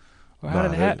cool. Or how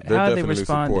do they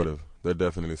respond? Supportive. They're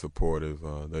definitely supportive.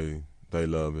 They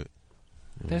love it.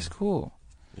 Yeah. That's cool.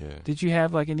 Yeah. Did you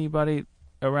have anybody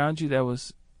around you that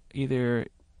was either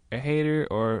a hater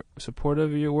or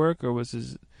supportive of your work, or was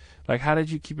this how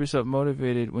did you keep yourself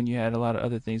motivated when you had a lot of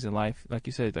other things in life? Like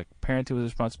you said, parenting was a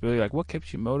responsibility. What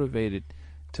kept you motivated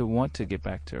to want to get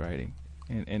back to writing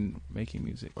and making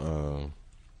music?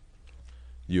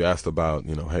 You asked about,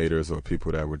 haters or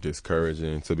people that were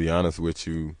discouraging. To be honest with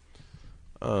you,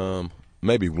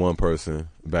 maybe one person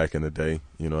back in the day,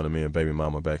 baby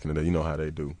mama back in the day, you know how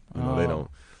they do.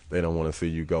 They don't want to see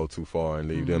you go too far and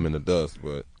leave them in the dust,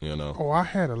 but, Oh, I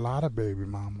had a lot of baby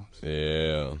mamas.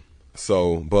 Yeah.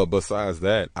 So, but besides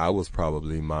that, I was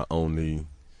probably my only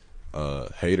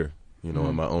hater, you know,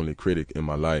 and my only critic in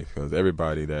my life. Because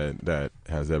everybody that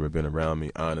has ever been around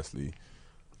me, honestly,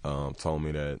 told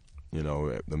me that, you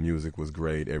know, the music was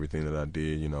great, everything that I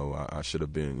did, you know, I should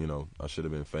have been, you know, I should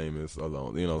have been famous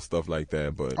alone, you know, stuff like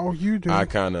that. But you do. I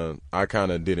kind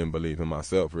of didn't believe in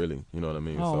myself, really. You know what I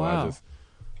mean? Oh, so wow. I just,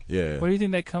 yeah. Where do you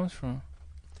think that comes from?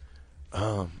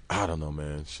 I don't know,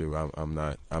 man. Shoot, I'm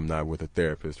not with a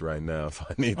therapist right now, so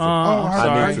I need to.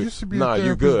 I used to be a Nah, you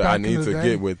therapist good. back I in need the to day.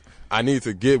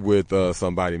 get with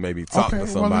somebody, maybe talk Okay, to well,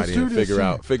 somebody let's do and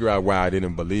this figure out why I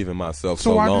didn't believe in myself so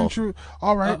So why long. didn't you?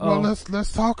 All right, well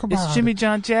let's talk about It's Jimmy it.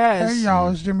 John Jazz. Hey y'all,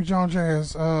 it's Jimmy John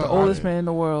Jazz. the oldest man in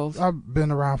the world. I've been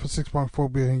around for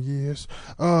 6.4 billion years.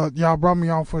 Y'all brought me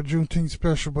on for a Juneteenth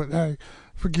special, but hey,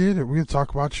 forget it. We'll talk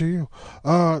about Chill.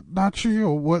 Not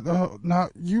Chill. What?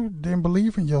 Not you didn't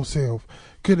believe in yourself.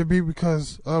 Could it be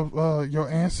because of your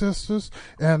ancestors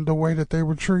and the way that they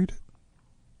were treated?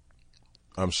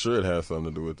 I'm sure it has something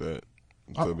to do with that.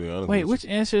 To be honest, Wait, with which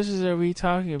ancestors are we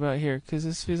talking about here? Because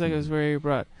this feels like it was very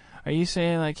broad. Are you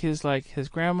saying like his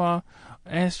grandma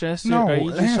ancestor? No, or are you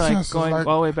just like ancestors, going like-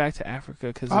 all the way back to Africa?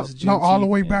 Because No, all the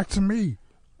way back to me.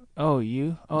 Oh,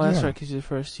 you? Oh, that's Yeah. right. Because you're the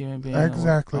first human being. in the world.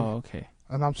 Exactly. Oh, okay.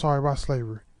 And I'm sorry about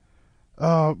slavery.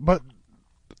 But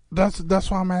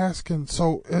that's why I'm asking.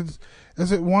 So is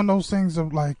it one of those things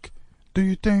of like, do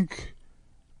you think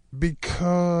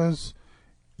because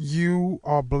you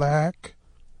are black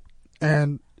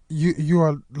and you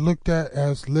are looked at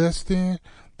as less than,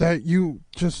 that you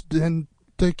just didn't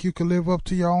think you could live up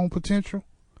to your own potential?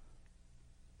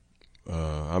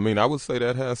 I mean, I would say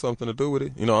that has something to do with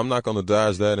it. You know, I'm not going to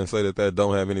dodge that and say that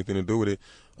don't have anything to do with it.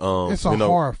 It's a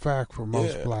hard fact for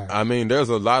most blacks. I mean, there's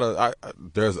a lot of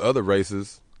there's other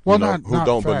races Well, who not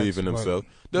don't facts, believe in but- themselves.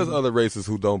 There's other races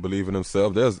who don't believe in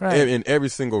themselves. There's in every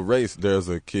single race, there's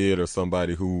a kid or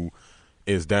somebody who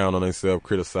is down on themselves,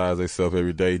 criticize themselves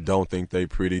every day, don't think they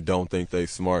pretty, don't think they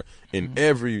smart in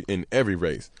every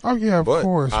race. Oh yeah, of But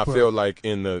course. I feel like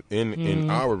in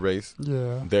our race,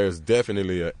 yeah. there's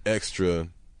definitely an extra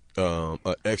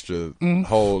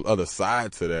whole other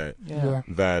side to that. Yeah.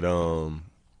 That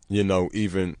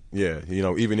even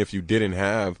if you didn't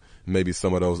have maybe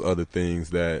some of those other things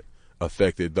that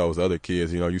affected those other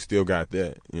kids, you still got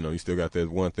that. You still got that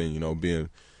one thing,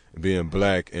 being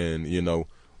black and,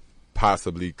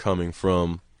 possibly coming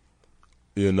from,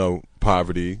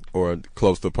 poverty or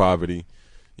close to poverty,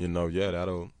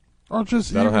 that'll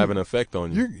have an effect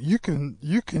on you. You can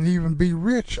even be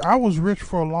rich. I was rich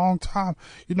for a long time.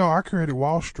 I created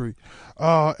Wall Street,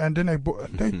 and then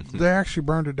they actually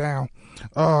burned it down,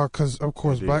 because of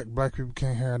course black people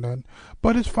can't hear nothing,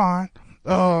 but it's fine.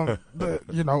 I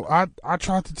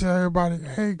tried to tell everybody,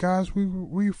 hey guys,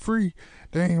 we free.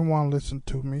 They didn't want to listen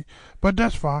to me, but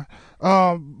that's fine.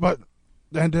 And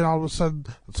then all of a sudden,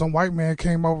 some white man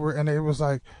came over and they was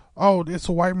like, oh, it's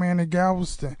a white man in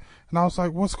Galveston. And I was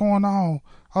like, what's going on?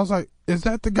 I was like, is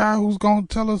that the guy who's going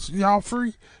to tell us y'all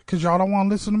free? Because y'all don't want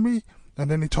to listen to me?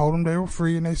 And then he told them they were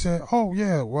free, and they said, oh,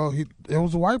 yeah, well, it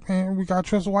was a white man. We got to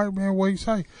trust a white man, what he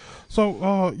say.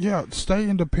 So, stay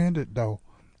independent, though.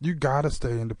 You got to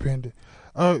stay independent.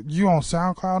 You on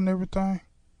SoundCloud and everything?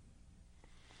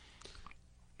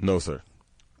 No, sir.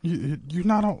 You're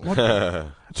not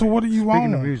on. So what are you on?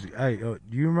 Speaking of music, hey, do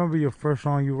you remember your first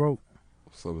song you wrote?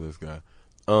 What's up with this guy?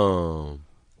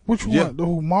 Which one? The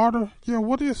Martyr? Yeah,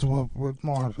 what is with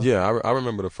Martyr? Yeah, I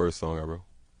remember the first song I wrote.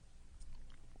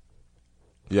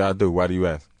 Yeah, I do. Why do you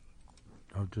ask?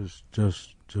 Oh, just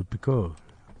because.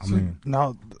 I See, mean,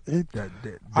 no,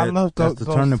 I love that's those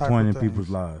the turning type point of in things. people's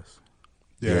lives.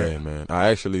 Yeah, man. I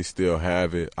actually still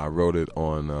have it. I wrote it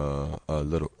on a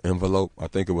little envelope. I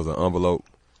think it was an envelope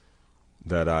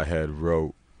that I had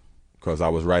wrote because I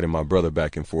was writing my brother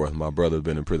back and forth. My brother had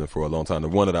been in prison for a long time. The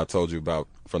one that I told you about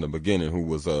from the beginning, who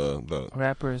was the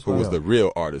rapper as who well. was the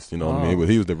real artist. You know what I mean?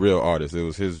 He was the real artist. It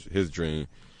was his dream,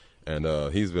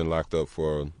 and he's been locked up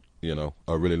for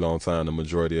a really long time, the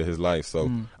majority of his life.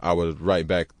 So I would write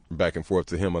back and forth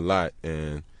to him a lot,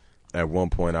 and at one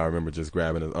point I remember just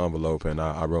grabbing his envelope and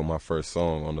I wrote my first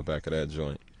song on the back of that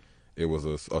joint. It was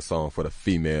a song for the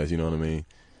females, you know what I mean?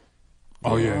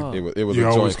 Oh yeah, it was you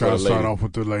a always joint for gotta the start ladies. off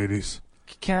with the ladies.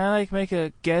 Can I make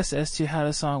a guess as to how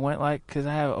the song went? Because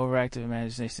I have overactive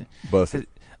imagination. Bust it.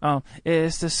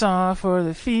 It's the song for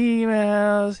the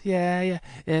females. Yeah.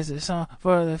 It's the song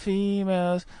for the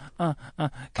females.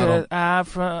 Cause I'm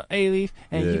from A-Leaf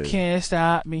and you can't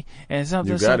stop me. And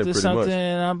something, You got it something, pretty something.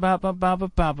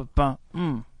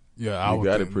 Yeah, You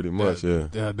got it pretty much.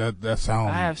 That sounds.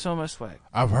 I have so much swag.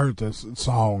 I've heard this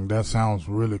song. That sounds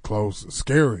really close,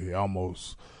 scary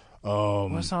almost.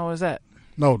 What song was that?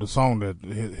 No, the song that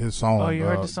his song. Oh, you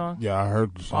heard the song? Yeah, I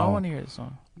heard the Oh, I song. want to hear the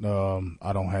song.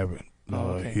 I don't have it.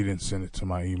 Okay. He didn't send it to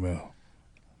my email.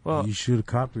 Well, You should have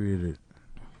copied it.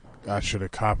 I should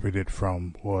have copied it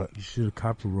from what? You should have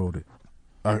copyrighted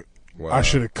it. Wow. I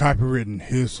should have copywritten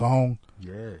his song.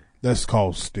 Yeah. That's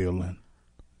called stealing.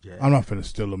 Yeah. I'm not finna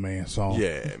steal a man's song.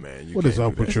 Yeah, man. You What is can't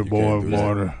up do with that. your You boy, can't do that.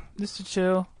 Water? Mr.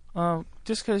 Chill,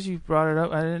 just because you brought it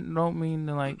up, I don't mean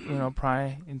to, like,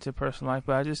 pry into personal life,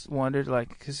 but I just wondered, like,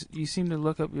 because you seem to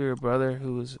look up your brother,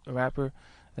 who was a rapper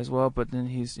as well, but then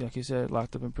he's, like you said,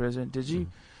 locked up in prison. Did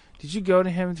you go to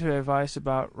him for advice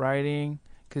about writing?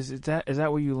 Because is that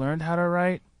where you learned how to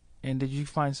write? And did you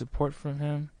find support from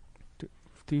him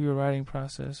through your writing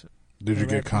process? Did you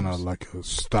The get kind of rappers? like a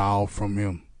style from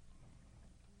him?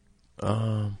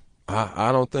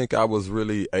 I don't think I was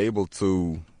really able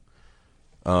to,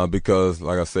 because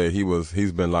like I said,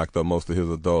 he's been locked up most of his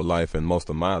adult life, and most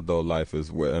of my adult life is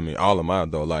all of my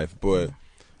adult life. But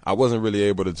I wasn't really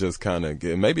able to just kind of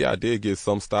get. Maybe I did get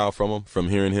some style from him, from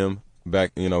hearing him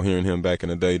back in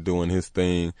the day doing his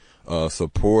thing.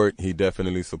 Support, he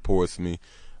definitely supports me.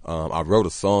 I wrote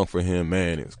a song for him,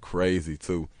 man. It was crazy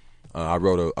too. I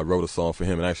wrote a song for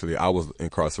him, and actually I was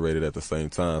incarcerated at the same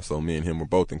time, so me and him were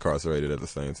both incarcerated at the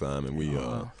same time, and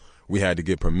we had to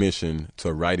get permission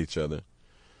to write each other.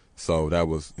 So that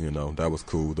was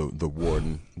cool. The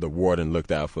warden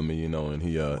looked out for me, and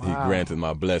he granted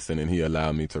my blessing, and he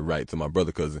allowed me to write to my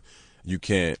brother, because you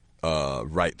can't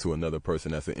write to another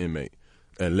person that's an inmate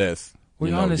unless Were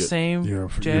you on the same Yeah,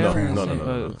 for- jail? No.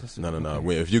 No.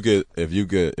 If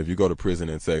you go to prison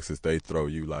in Texas, they throw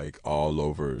you like all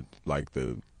over, like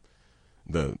the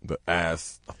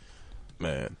ass,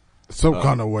 man. Some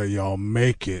kind of way y'all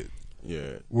make it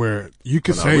Yeah. where you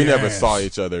can No, say we never ass, saw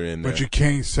each other in there. but you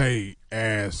can't say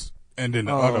ass and then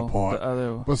the other part. The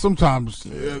other. But sometimes,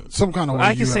 some kind of way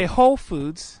I can you say have- Whole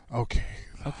Foods. okay.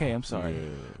 Okay, I'm sorry. Yeah.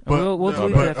 But, We'll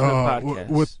delete that for the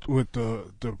podcast. with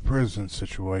the prison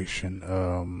situation,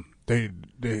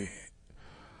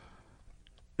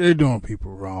 they're doing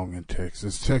people wrong in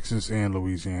Texas and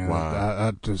Louisiana. Wow.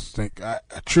 I just think,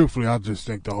 truthfully, I just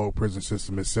think the whole prison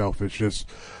system itself is just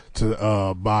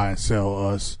to buy and sell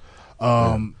us.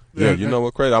 Yeah, you know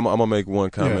what, crazy? I'm gonna make one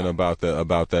comment Yeah.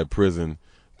 about that prison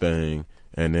thing,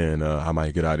 and then I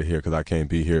might get out of here because I can't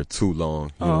be here too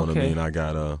long. You know what I okay. mean? I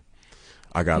got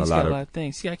He's a got lot a of lot of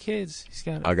things. He got kids.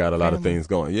 I got a lot of family. things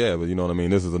going. Yeah, but you know what I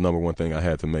mean? This is the number one thing I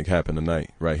had to make happen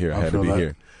tonight, right here. I had to feel be that.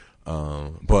 here.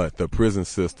 But the prison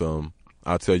system,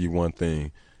 I'll tell you one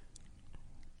thing.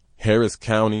 Harris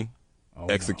County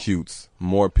executes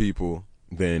more people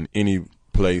than any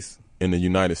place in the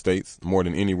United States, more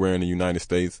than anywhere in the United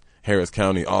States. Harris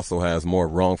County also has more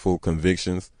wrongful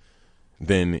convictions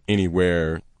than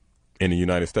anywhere in the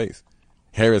United States.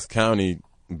 Harris County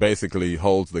basically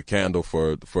holds the candle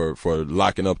for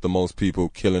locking up the most people,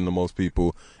 killing the most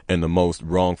people, and the most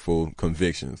wrongful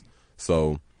convictions.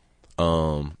 So,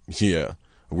 yeah,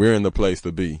 we're in the place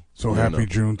to be. So you happy know.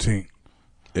 Juneteenth.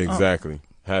 Exactly.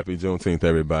 Happy Juneteenth,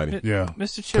 everybody. Yeah.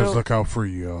 Mr. Because Chill, look how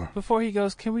free you are. before he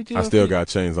goes, can we do I still got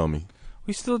chains on me.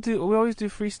 We always do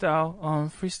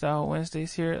freestyle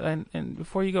Wednesdays here, and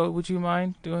before you go, would you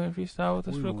mind doing a freestyle with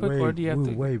us real quick, or do you have we're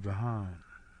to? way behind.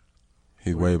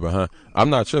 He's way behind. I'm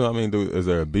not sure. I mean, is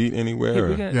there a beat anywhere? Yeah, or-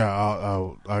 we're gonna-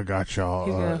 Yeah, I got y'all.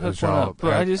 He's gonna hook as one y'all up,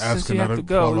 but I just since asking you have to another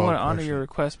go, we follow-up want to honor question. your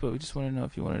request, but we just want to know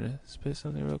if you wanted to spit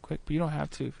something real quick, but you don't have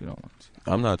to if you don't want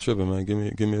to. I'm not tripping, man. Give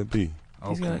me a beat.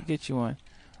 He's gonna get you one.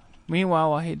 Meanwhile,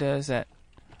 while he does that,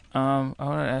 I want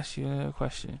to ask you another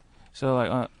question. So,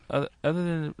 like, other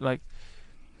than like,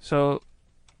 so,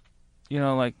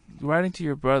 like writing to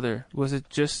your brother, was it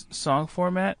just song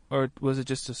format, or was it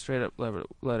just a straight up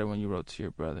letter when you wrote to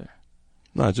your brother?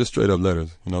 Nah, just straight up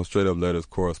letters. Straight up letters,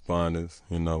 correspondence.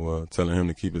 Telling him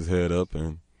to keep his head up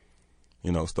and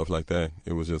stuff like that.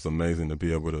 It was just amazing to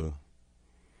be able to,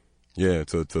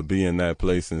 to be in that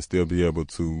place and still be able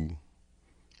to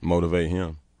motivate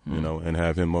him, and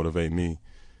have him motivate me.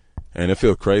 And it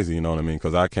feels crazy, you know what I mean?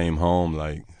 Because I came home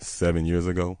like 7 years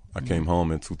ago. I came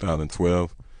home in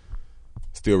 2012.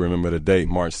 Still remember the date,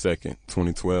 March 2nd,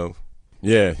 2012.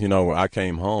 Yeah, I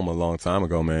came home a long time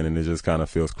ago, man, and it just kind of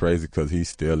feels crazy because he's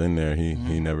still in there. He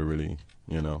never really,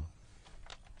 he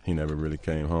never really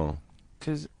came home.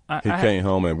 Because He came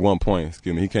home at one point,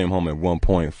 He came home at one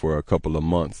point for a couple of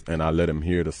months, and I let him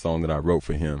hear the song that I wrote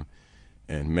for him.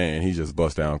 And, man, he just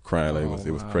bust down crying. Like,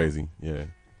 it was crazy, yeah.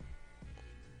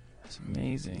 That's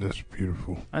amazing. That's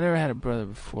beautiful. I never had a brother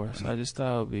before, so I just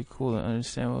thought it would be cool to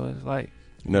understand what it was like.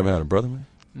 You never had a brother, man?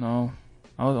 No,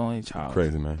 I was the only child.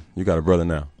 Crazy, man. You got a brother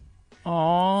now.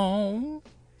 Oh,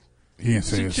 He didn't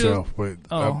say Mr. himself, but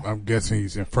Oh. I'm guessing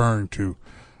he's inferring to.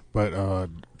 But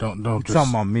don't You just. talking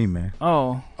about me, man?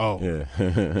 Oh, Oh, Yeah. Yeah,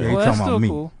 you well, that's talking about still me.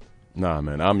 cool. Nah,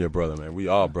 man, I'm your brother, man. We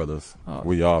all brothers. Oh.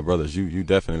 We all brothers. You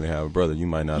definitely have a brother. You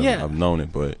might not Yeah. have known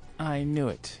it, but I knew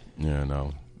it. yeah,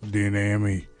 no. DNA and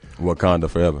me. Wakanda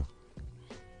forever.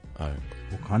 All right.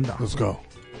 Wakanda. Let's go.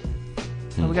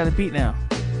 Oh, we got a beat now.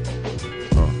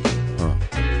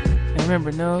 And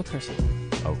remember, no cursing.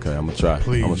 Okay, I'm gonna try.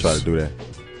 Please. I'm gonna try to do that.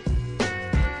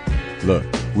 Look,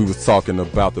 we was talking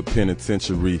about the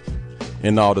penitentiary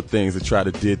and all the things they try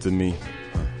to did to me.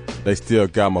 They still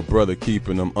got my brother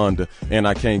keeping them under, and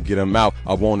I can't get him out.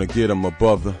 I want to get him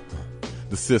above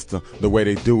the system, the way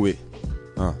they do it.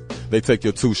 They take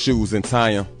your two shoes and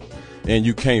tie them, and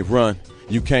you can't run.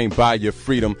 You can't buy your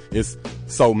freedom. It's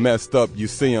so messed up. You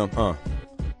see them,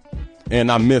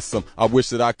 and I miss them. I wish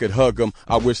that I could hug them.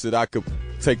 I wish that I could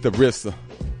take the risk.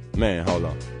 Man, hold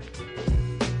on.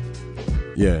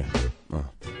 Yeah,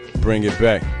 bring it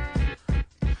back.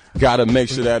 Gotta make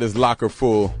sure that his locker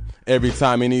full. Every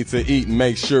time he needs to eat,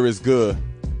 make sure it's good.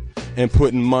 And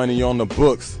putting money on the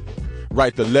books.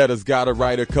 Write the letters, gotta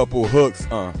write a couple hooks.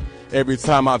 Every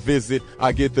time I visit,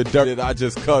 I get the dirt that I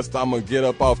just cussed. I'ma get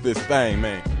up off this thing,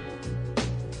 man.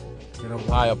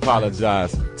 I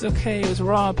apologize. It's okay. It was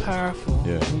raw and powerful.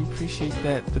 Yeah. We appreciate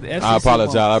that. But the I FCC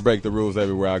apologize. I won't. break the rules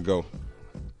everywhere I go.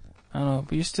 I don't know,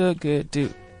 but you're still good,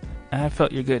 dude. I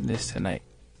felt your goodness tonight.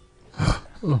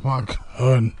 Oh my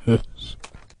goodness.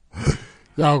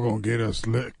 Y'all gonna get us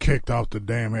kicked off the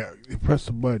damn air. Press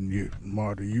the button, you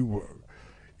Marty. You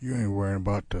ain't worrying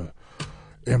about the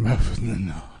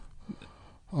MF.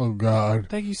 Oh God.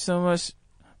 Thank you so much,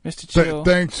 Mr. Chill.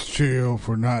 Thanks, Chill,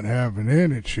 for not having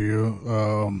any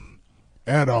Chill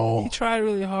at all. He tried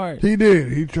really hard. He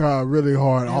did. He tried really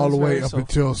hard Yeah, all the that's way very up soulful.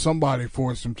 until somebody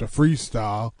forced him to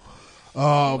freestyle.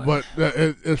 But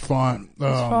it's fine. It's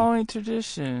following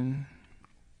tradition.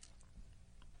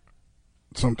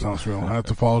 Sometimes we don't have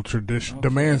to follow tradition. Okay.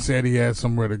 The man said he had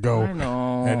somewhere to go. I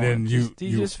know. And then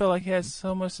He just felt like he had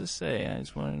so much to say. I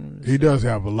just wanted him to He say. does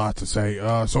have a lot to say.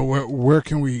 So where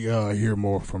can we hear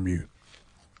more from you?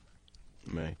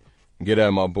 Man, get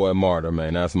at my boy Martyr,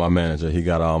 man. That's my manager. He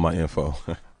got all my info.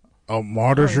 Oh,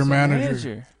 Martyr's he's your a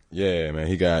manager? Yeah, man.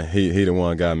 He the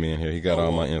one got me in here. He got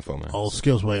all my info, man. Oh,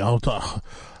 excuse me.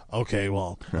 Okay,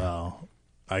 well,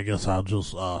 I guess I'll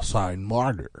just sign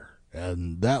Martyr,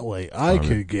 and that way I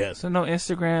can get. So no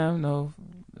Instagram, no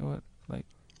what, like.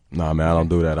 Nah, man. I don't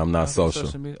do that. I'm not no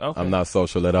social. media. Okay. I'm not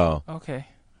social at all. Okay.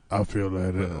 I feel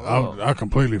that. I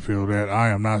completely feel that. I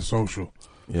am not social.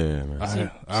 Yeah,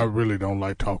 man. I really don't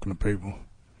like talking to people.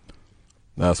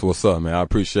 That's what's up, man. I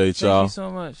appreciate Thank y'all. you so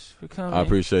much for coming. I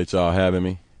appreciate y'all having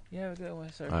me. You have a good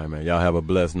one, sir. All right, man. Y'all have a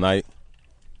blessed night.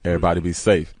 Everybody be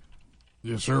safe.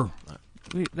 Yes, sir.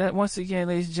 That once again,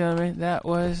 ladies and gentlemen, that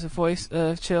was the voice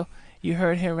of Chill. You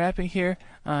heard him rapping here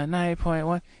on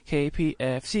 9.1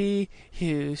 KPFC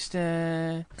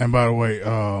Houston. And by the way,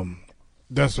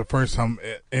 that's the first time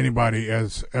anybody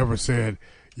has ever said,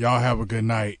 y'all have a good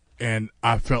night. And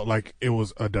I felt like it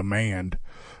was a demand.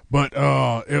 But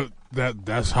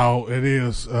that's how it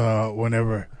is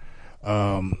whenever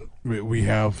we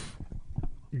have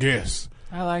guests.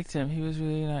 I liked him. He was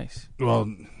really nice.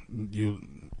 Well, you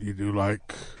do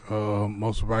like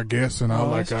most of our guests, and I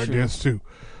like that's our true. guests too.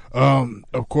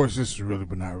 Of course, this is really,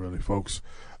 but not really, folks.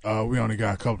 We only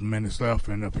got a couple minutes left,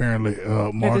 and apparently,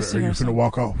 Marta, sing are you our finna song.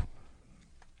 walk off?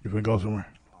 You finna go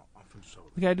somewhere?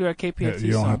 We gotta do our KPFT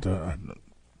You don't song. have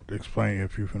to explain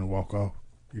if you're finna walk off.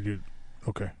 You did.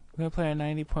 Okay. We're gonna play our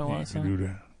 90.1 You can song. do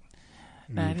that.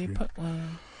 90.1.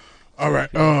 All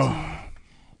right.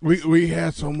 We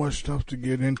had so much stuff to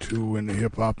get into in the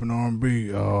hip hop and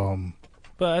R&B.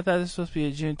 But I thought this was supposed to be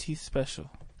a Juneteenth special.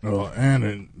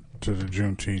 And to the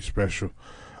Juneteenth special.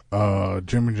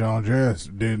 Jimmy John Jazz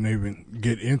didn't even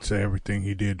get into everything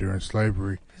he did during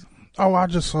slavery. Oh, I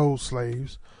just sold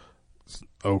slaves.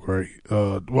 Okay.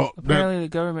 Well, Apparently, the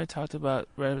government talked about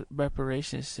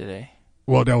reparations today.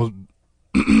 that was.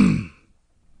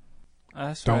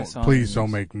 That's what I saw on Please the don't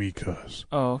news. make me cuss.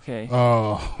 Oh, okay.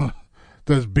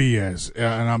 That's BS,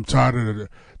 and I'm tired of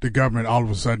the government all of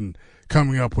a sudden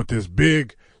coming up with this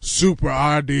big super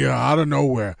idea out of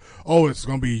nowhere. Oh, it's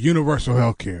going to be universal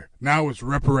health care. Now it's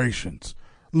reparations.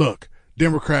 Look,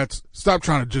 Democrats, stop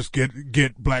trying to just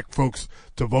get black folks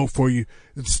to vote for you.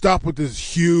 And stop with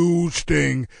this huge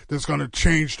thing that's going to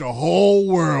change the whole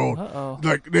world. Uh-oh.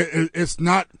 Like, it's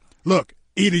not, look,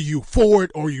 either you for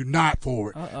it or you not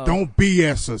for it. Uh-oh. Don't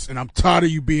BS us, and I'm tired of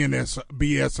you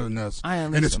BSing us. I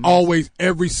am and it's listening. always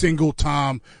every single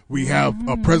time we have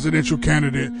a presidential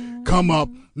candidate come up.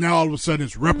 Now all of a sudden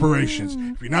it's reparations.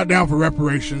 If you're not down for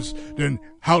reparations, then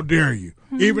how dare you?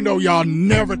 Even though y'all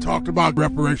never talked about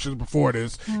reparations before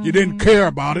this, you didn't care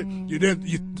about it. You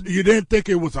didn't think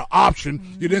it was an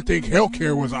option. You didn't think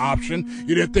healthcare was an option.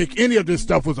 You didn't think any of this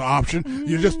stuff was an option.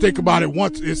 You just think about it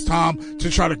once it's time to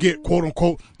try to get, quote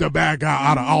unquote, the bad guy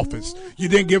out of office. You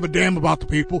didn't give a damn about the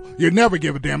people. You never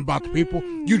give a damn about the people.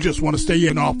 You just want to stay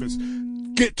in office.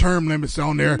 Get term limits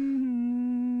on there.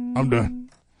 I'm done.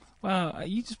 Wow,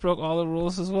 you just broke all the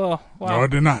rules as well. Wow. No, I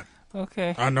did not.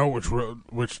 Okay. I know which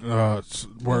words I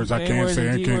can say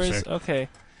and can't say. Okay.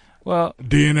 Well,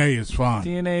 DNA is fine.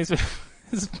 DNA is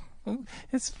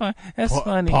it's fine. That's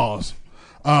funny. Pause.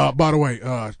 By the way,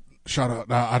 shout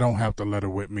out. I don't have the letter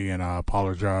with me, and I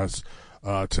apologize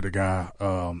to the guy.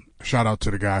 Shout out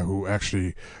to the guy who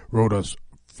actually wrote us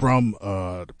from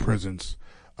the prisons.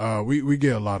 We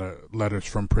get a lot of letters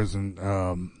from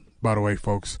prison. By the way,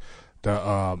 folks,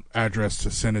 the address to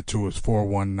send it to is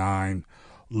 419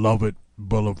 Lovett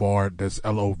Boulevard. That's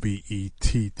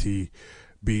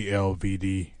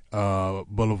LOVETTBLVD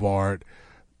Boulevard.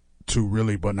 To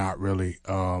really, but not really.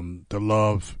 The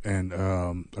love and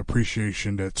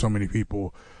appreciation that so many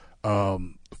people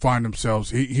find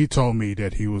themselves. He told me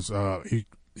that he was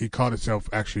he caught himself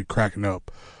actually cracking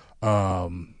up,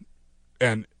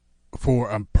 and for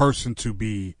a person to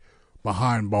be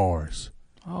behind bars.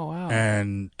 Oh, wow.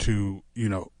 And to,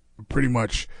 pretty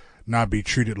much not be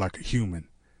treated like a human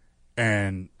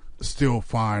and still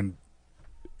find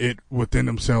it within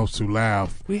themselves to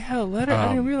laugh. We had a letter. I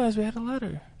didn't realize we had a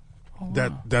letter. Oh,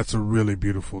 wow. That's a really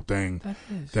beautiful thing. That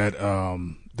is.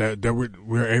 That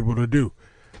we're able to do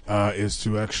is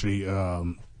to actually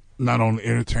not only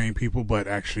entertain people but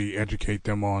actually educate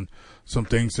them on some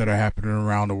things that are happening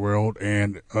around the world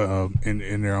and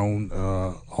in their own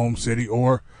home city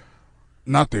or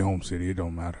not their home city. It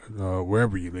don't matter.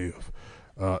 Wherever you live.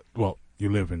 Well, you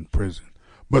live in prison,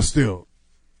 but still,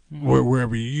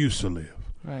 wherever you used to live.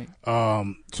 Right.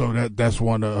 So that's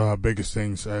one of the biggest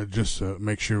things. Just to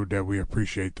make sure that we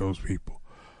appreciate those people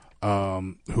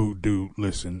who do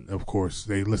listen. Of course,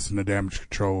 they listen to Damage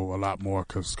Control a lot more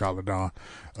because Scholar Dawn.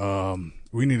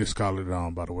 We need a Scholar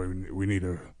Dawn, by the way. We need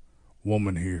a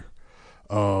woman here.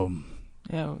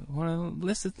 Yeah, one of the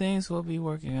list of things we'll be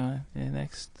working on in the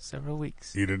next several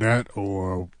weeks. Either that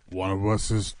or one of us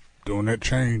is doing that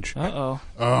change. Uh-oh.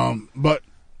 But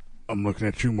I'm looking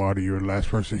at you, Marty. You're the last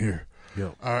person here.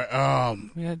 Yep. All right.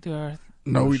 We gotta do our.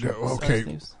 No, we don't.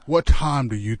 Okay. What time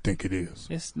do you think it is?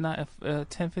 It's not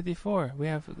 10:54. We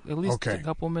have at least a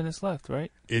couple minutes left,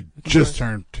 right? It just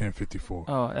turned 10:54.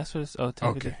 Oh, that's what it's. 10:55.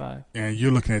 Okay. And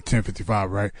you're looking at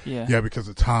 10:55, right? Yeah. Yeah, because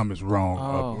the time is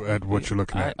wrong at what you're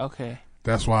looking at. Okay.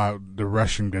 That's why the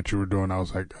rushing that you were doing, I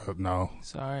was like, no.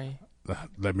 Sorry.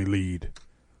 Let me lead.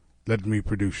 Let me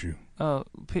produce you. Oh,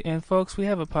 and folks, we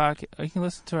have a podcast. You can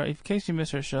listen to our. In case you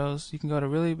miss our shows, you can go to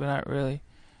Really But Not Really.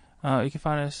 You can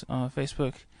find us on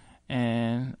Facebook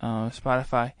and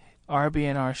Spotify.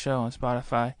 RBNR Show on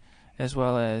Spotify, as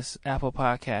well as Apple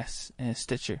Podcasts and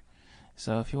Stitcher.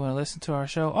 So if you want to listen to our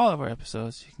show, all of our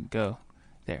episodes, you can go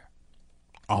there.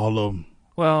 All of them.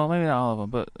 Well, maybe not all of them,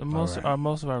 but most of our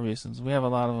recents. We have a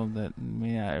lot of them that you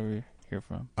may not ever hear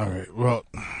from. All right. Well,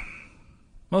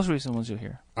 most recent ones you'll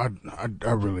hear. I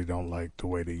really don't like the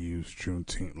way they use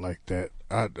Juneteenth like that.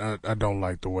 I don't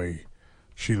like the way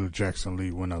Sheila Jackson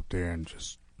Lee went up there and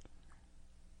just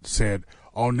said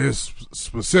on this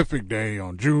specific day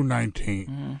on June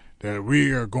 19th that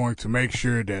we are going to make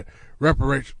sure that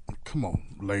reparations. Come on,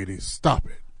 ladies, stop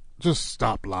it. Just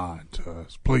stop lying to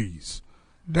us, please.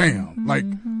 Damn, like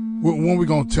when we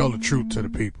gonna tell the truth to the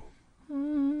people?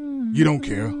 You don't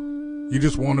care. You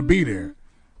just want to be there.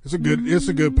 It's a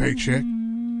good paycheck.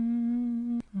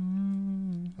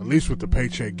 At least with the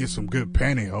paycheck, get some good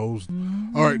pantyhose.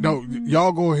 All right, no,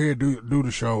 y'all go ahead do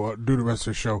the show, do the rest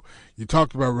of the show. You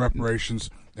talked about reparations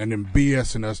and then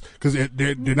BSing us because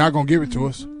they're not gonna give it to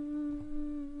us.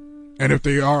 And if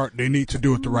they are, they need to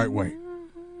do it the right way.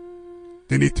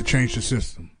 They need to change the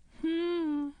system.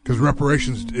 Because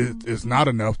reparations is not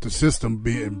enough. The system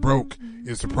being broke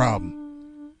is the problem.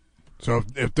 So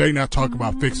if they not talking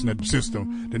about fixing the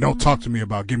system, then don't talk to me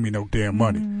about giving me no damn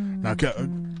money. Now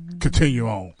continue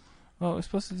on. Well, we're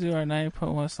supposed to do our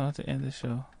 90.1 song to end the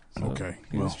show. So okay.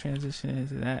 Let's transition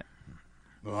into that.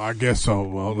 Well, I guess so.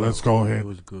 Well, let's go ahead. It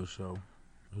was a good show.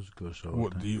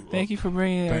 Thank you for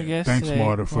bringing our guest thanks, today.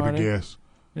 Marta, for the guest.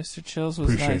 Mr. Chills was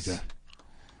Appreciate nice. That.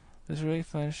 It was a really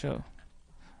fun show.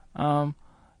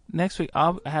 Next week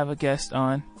I'll have a guest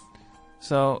on.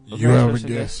 So you have a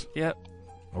guest? Yep.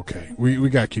 Okay, we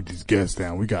got to keep these guests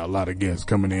down. We got a lot of guests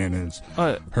coming in, and it's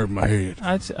hurting my head.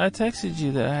 I texted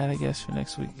you that I had a guest for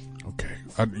next week. Okay.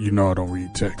 I don't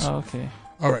read text. Oh, okay.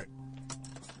 All right.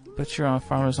 But you're on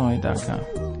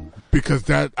farmersonly.com. Because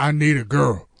I need a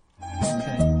girl.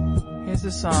 Okay. Here's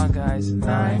the song, guys.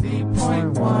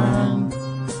 90.1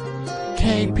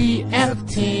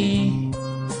 KPFT,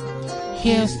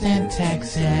 Houston,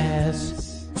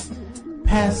 Texas,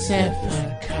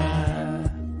 Pacifica.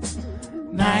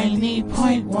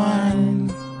 90.1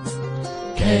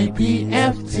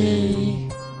 KPFT,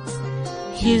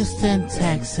 Houston,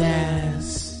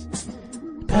 Texas,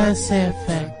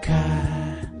 Pacifica.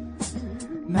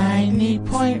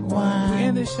 90.1 we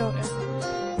end the show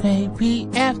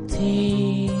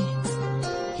KPFT,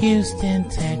 Houston,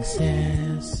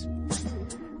 Texas,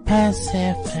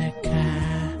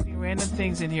 Pacifica. Random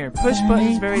things in here. Push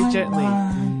buttons very gently.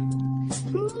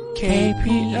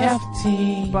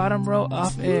 KPFT, bottom row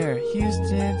off air,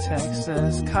 Houston,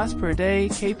 Texas. Cost per day,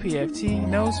 KPFT,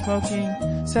 no smoking,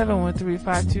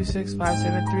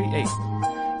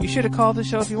 713-526-5738. You should have called the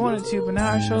show if you wanted to, but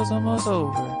now our show's almost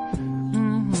over.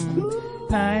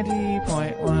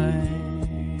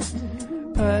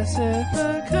 90.1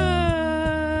 Pacifica.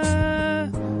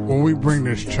 When we bring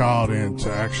this child in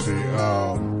to actually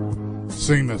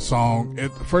sing the song,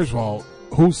 first of all,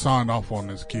 who signed off on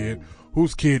this kid?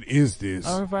 Whose kid is this?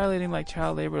 Are we violating like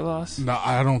child labor laws? No,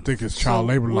 I don't think it's child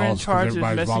labor laws because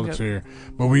everybody's volunteer.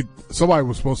 But somebody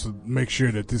was supposed to make sure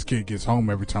that this kid gets home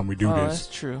every time we do this.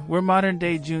 That's true. We're modern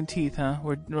day Juneteenth, huh?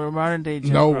 We're modern day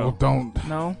Jim No, Crow. don't.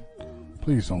 No?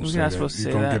 Please don't say not that. supposed to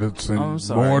You're say going to that. get us in I'm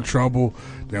sorry. more trouble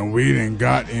than we done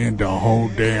got in the whole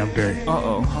damn day.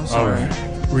 Uh-oh. I'm sorry. All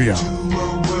right. We out. To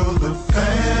a world of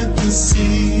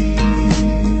fantasy.